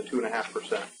portion, the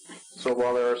 2.5%. So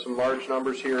while there are some large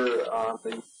numbers here on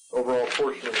the overall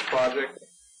portion of the project,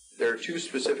 there are two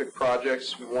specific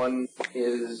projects. One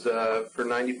is for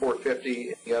 $94.50,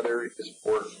 and the other is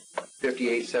for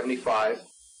 $58.75.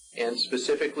 And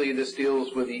specifically, this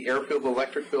deals with the airfield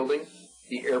electric building,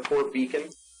 the airport beacon,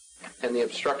 and the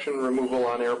obstruction removal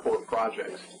on airport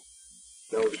projects.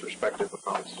 Those respective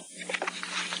amounts.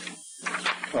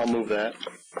 I'll move that. Do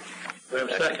we have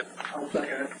a second? I'll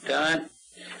second it. Don?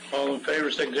 All in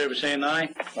favor, signify by saying aye.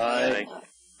 Aye.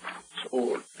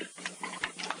 So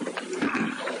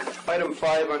Item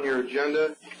 5 on your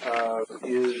agenda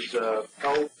is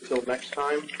held until next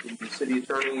time. The city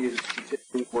attorney is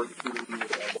continuing to work through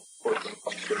the court and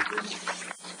public agreement.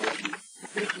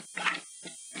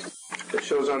 It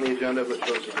shows on the agenda, but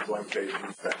shows as a blank page.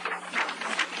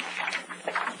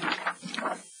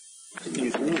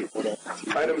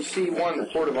 Item C1, the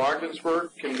Port of Ogdensburg,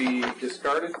 can be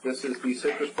discarded. This is the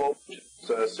citrus pulp, which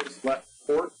is 6 left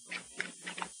port.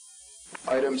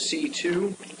 Item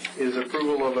C2 is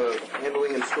approval of a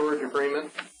handling and storage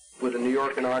agreement with the New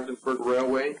York and Ogdensburg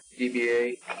Railway,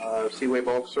 DBA Seaway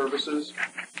Bulk Services,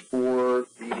 for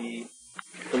the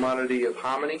commodity of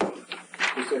hominy.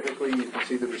 Specifically, you can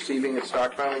see the receiving and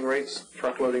stockpiling rates,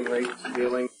 truck loading rates,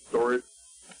 wheeling, storage,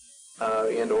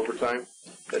 and overtime.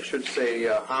 That should say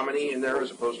hominy in there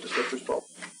as opposed to citrus pulp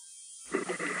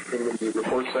in the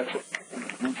report section.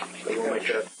 So we'll make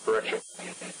that correction.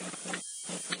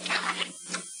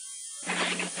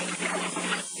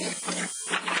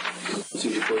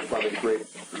 See the corresponding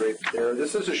rate there.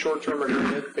 This is a short-term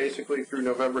agreement, basically through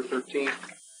November 13th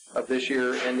of this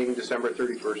year, ending December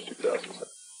 31st, 2007.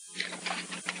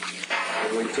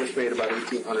 And we anticipate about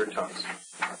 1,800 tons.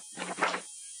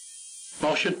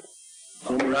 motion?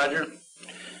 Roger.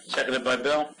 Seconded by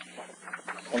Bill.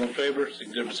 All in favor,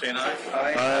 signify by saying aye.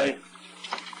 Aye.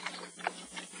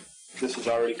 This is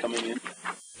already coming in.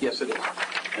 Yes, it is.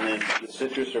 And then the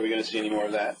citrus, are we going to see any more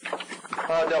of that?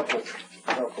 Doubtful.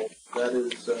 That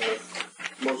is,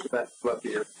 most of that left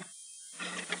here.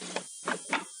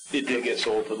 It did get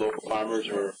sold to local farmers,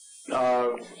 or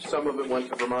Some of it went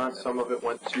to Vermont, some of it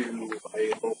went to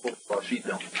a local sheet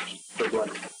mill for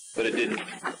blending. but it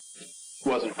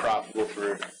wasn't profitable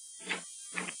for.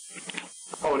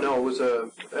 Oh no,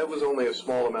 it was only a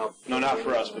small amount. No, not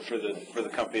for us, but for the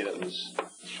company that was.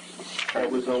 It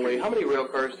was only, how many rail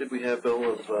cars did we have,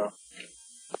 Bill, of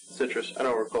citrus? I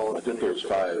don't recall. I think there was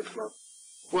 5. It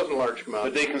wasn't a large amount.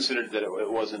 But they considered that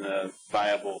it wasn't a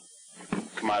viable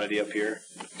commodity up here.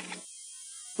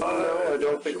 No, I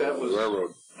don't think that was.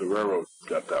 The railroad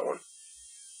got that one.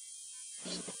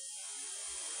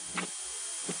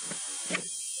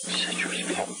 Citrus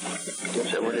pulp.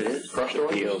 Is that what it is? Crushed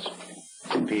orange?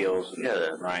 Peels, and Yeah,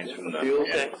 the rinds from the. Peels?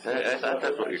 Okay, I thought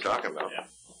that's what you're talking about. Yeah.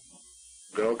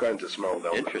 Got all kinds of smell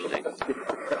down there. Interesting.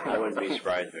 I wouldn't be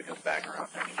surprised if it comes back around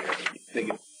next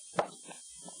year.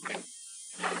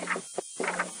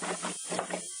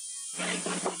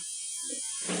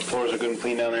 Floors are good and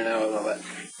clean down there now with all that.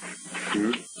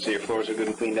 So your floors are good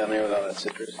and clean down there with all that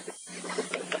citrus.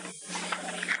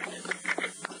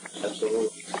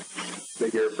 Absolutely.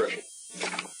 Big air pressure.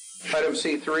 Item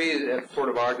C3 at the Port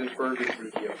of Ogdensburg is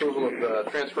the approval of the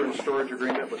transfer and storage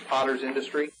agreement with Potter's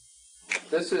Industry.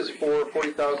 This is for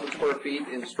 40,000 square feet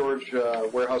in storage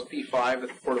warehouse P5 at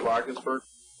the Port of Ogdensburg,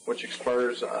 which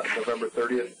expires November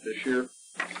 30th this year.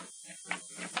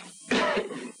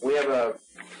 We have a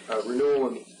renewal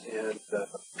and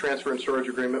transfer and storage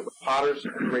agreement with Potter's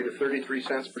at a rate of 33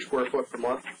 cents per square foot per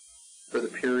month for the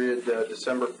period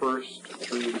December 1st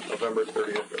through November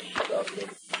 30th of 2008.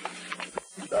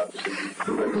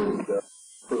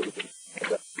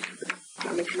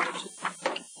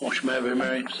 Motion made by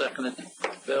Mary, seconded.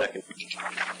 Bill? Second.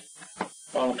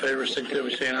 All in favor, signify by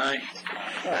saying aye.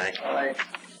 Aye.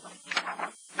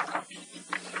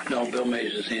 No, Bill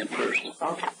made his hand first.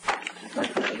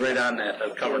 Right on that,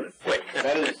 I've covered it. Wait.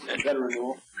 Is that a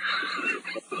renewal?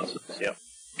 Yep.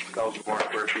 1,000 more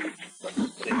square feet.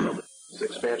 Same building. It's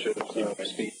expansion of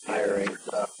speed. Hiring.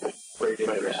 Rate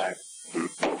increase.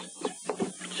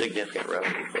 Significant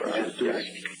revenue for us.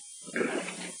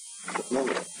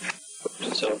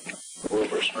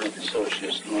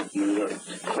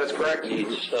 correct.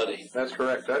 Needs study. That's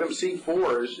correct. Item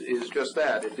C4 is just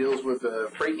that. It deals with the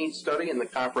freight needs study and the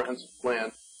comprehensive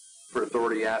plan for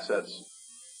authority assets.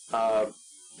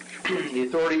 The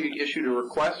authority issued a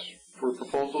request for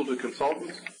proposal to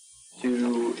consultants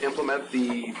to implement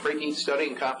the freight needs study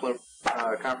and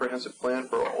comprehensive plan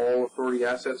for all authority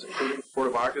assets, including the Port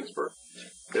of Ogdensburg.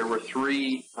 There were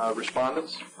 3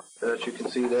 respondents that you can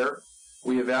see there.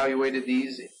 We evaluated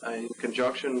these in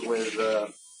conjunction with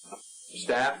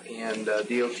staff and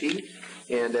DOT,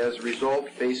 and as a result,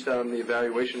 based on the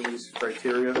evaluation of these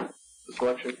criteria, the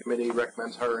selection committee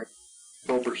recommends hiring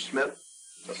Wilbur Smith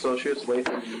Associates,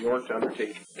 Latham, New York, to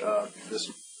undertake this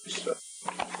study.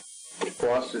 The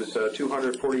cost is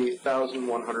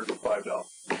 $248,105.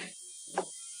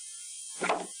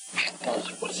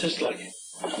 What's this like?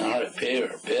 An RFP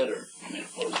or a bid or? I mean,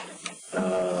 what is it?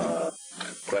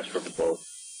 Request for proposal.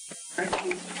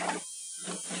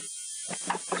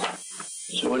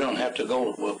 So we don't have to go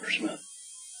with Wilbur Smith.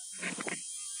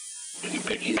 We can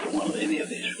pick either one of any of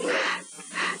these.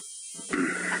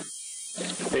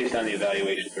 Based on the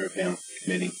evaluation for a family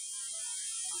committee,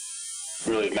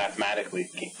 really mathematically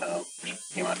came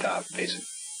on top, basically.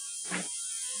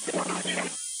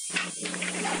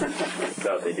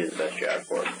 Thought they did the best job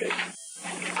for us, basically.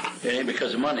 It ain't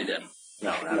because of money then.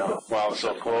 No. Well, it's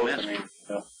so close. I mean,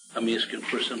 no. I'm asking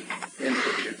for some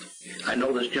input here. I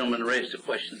know this gentleman raised the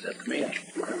questions at the meeting.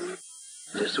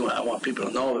 Just I want people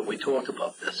to know that we talked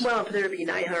about this. Well, for there to be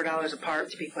 $900 a part,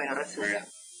 to be quite honest with you.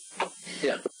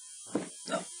 Yeah.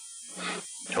 No.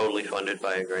 Totally funded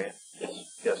by a grant.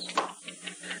 Yes.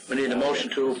 We need a motion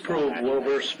to approve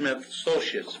Wilbur Smith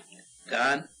Associates.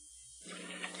 Don?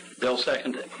 Bill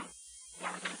seconded.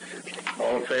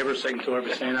 All in favor, signify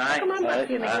by saying aye. Come on, let's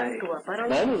see the guys go up. I don't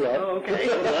know. Mine was up. Oh, okay.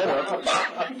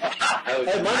 I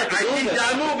see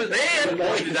John move his hand.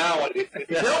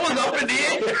 Bill was up in the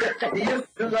air.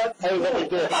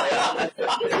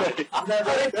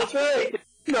 That's right.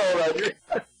 No, Roger.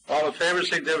 All in favor,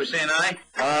 signify by saying aye.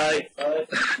 Aye.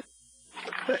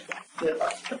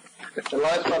 And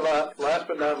last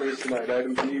but not least tonight,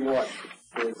 item D1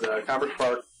 is Commerce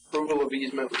Park approval of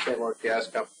easement with St. Lawrence Gas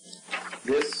Company.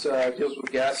 This deals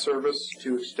with gas service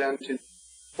to extend to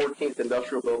 14th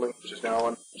Industrial Building, which is now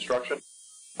under construction.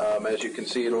 As you can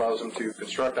see, it allows them to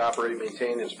construct, operate,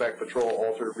 maintain, inspect, patrol,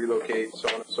 alter, relocate, so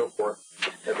on and so forth.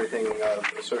 Everything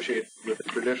associated with the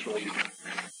traditional easement.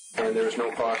 And there is no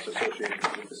cost associated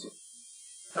with this.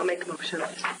 I'll make a motion.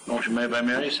 Motion made by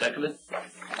Mary, seconded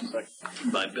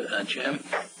by Jim.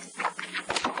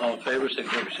 All in favor,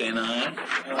 signify by saying aye.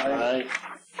 Aye.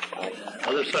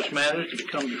 Other such matters to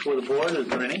come before the board, is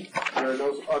there any? There are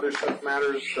no other such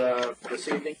matters this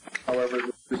evening. However,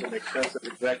 this is an extensive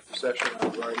executive session on a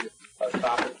variety of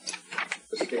topics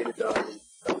as stated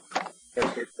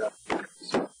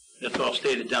It's all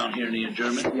stated down here in the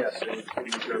adjournment. Yes, in the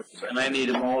adjournment session. And I need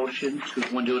a motion to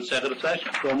go into executive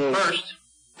session. First,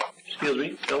 excuse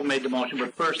me, Bill made the motion,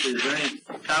 but first, is there any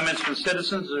comments from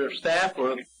citizens or staff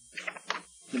or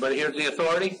anybody here at the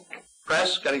authority?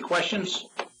 Press, got any questions?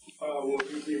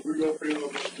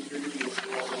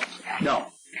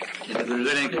 No. If there's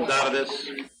anything that comes out of this,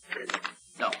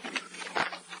 no.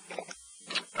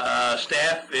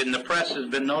 Staff in the press has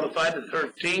been notified the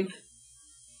 13th,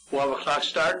 12 o'clock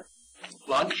start,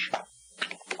 lunch.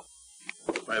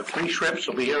 I have 3 shrimps,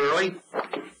 will be here early.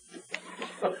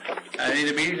 I need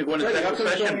a meeting to go into executive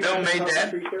session. Bill made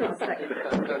that.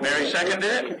 Mary seconded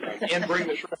it. And bring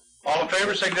the shrimp. All in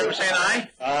favor, signify by saying aye.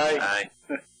 Aye.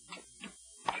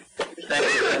 Thank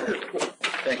you.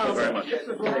 Thank you very much. This is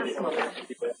the last one.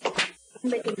 I'm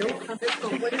making notes on this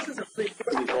one. What is this? I could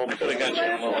have got you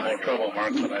in a little trouble,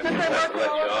 Mark, but I didn't have to let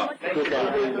you off.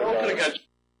 Could have got you.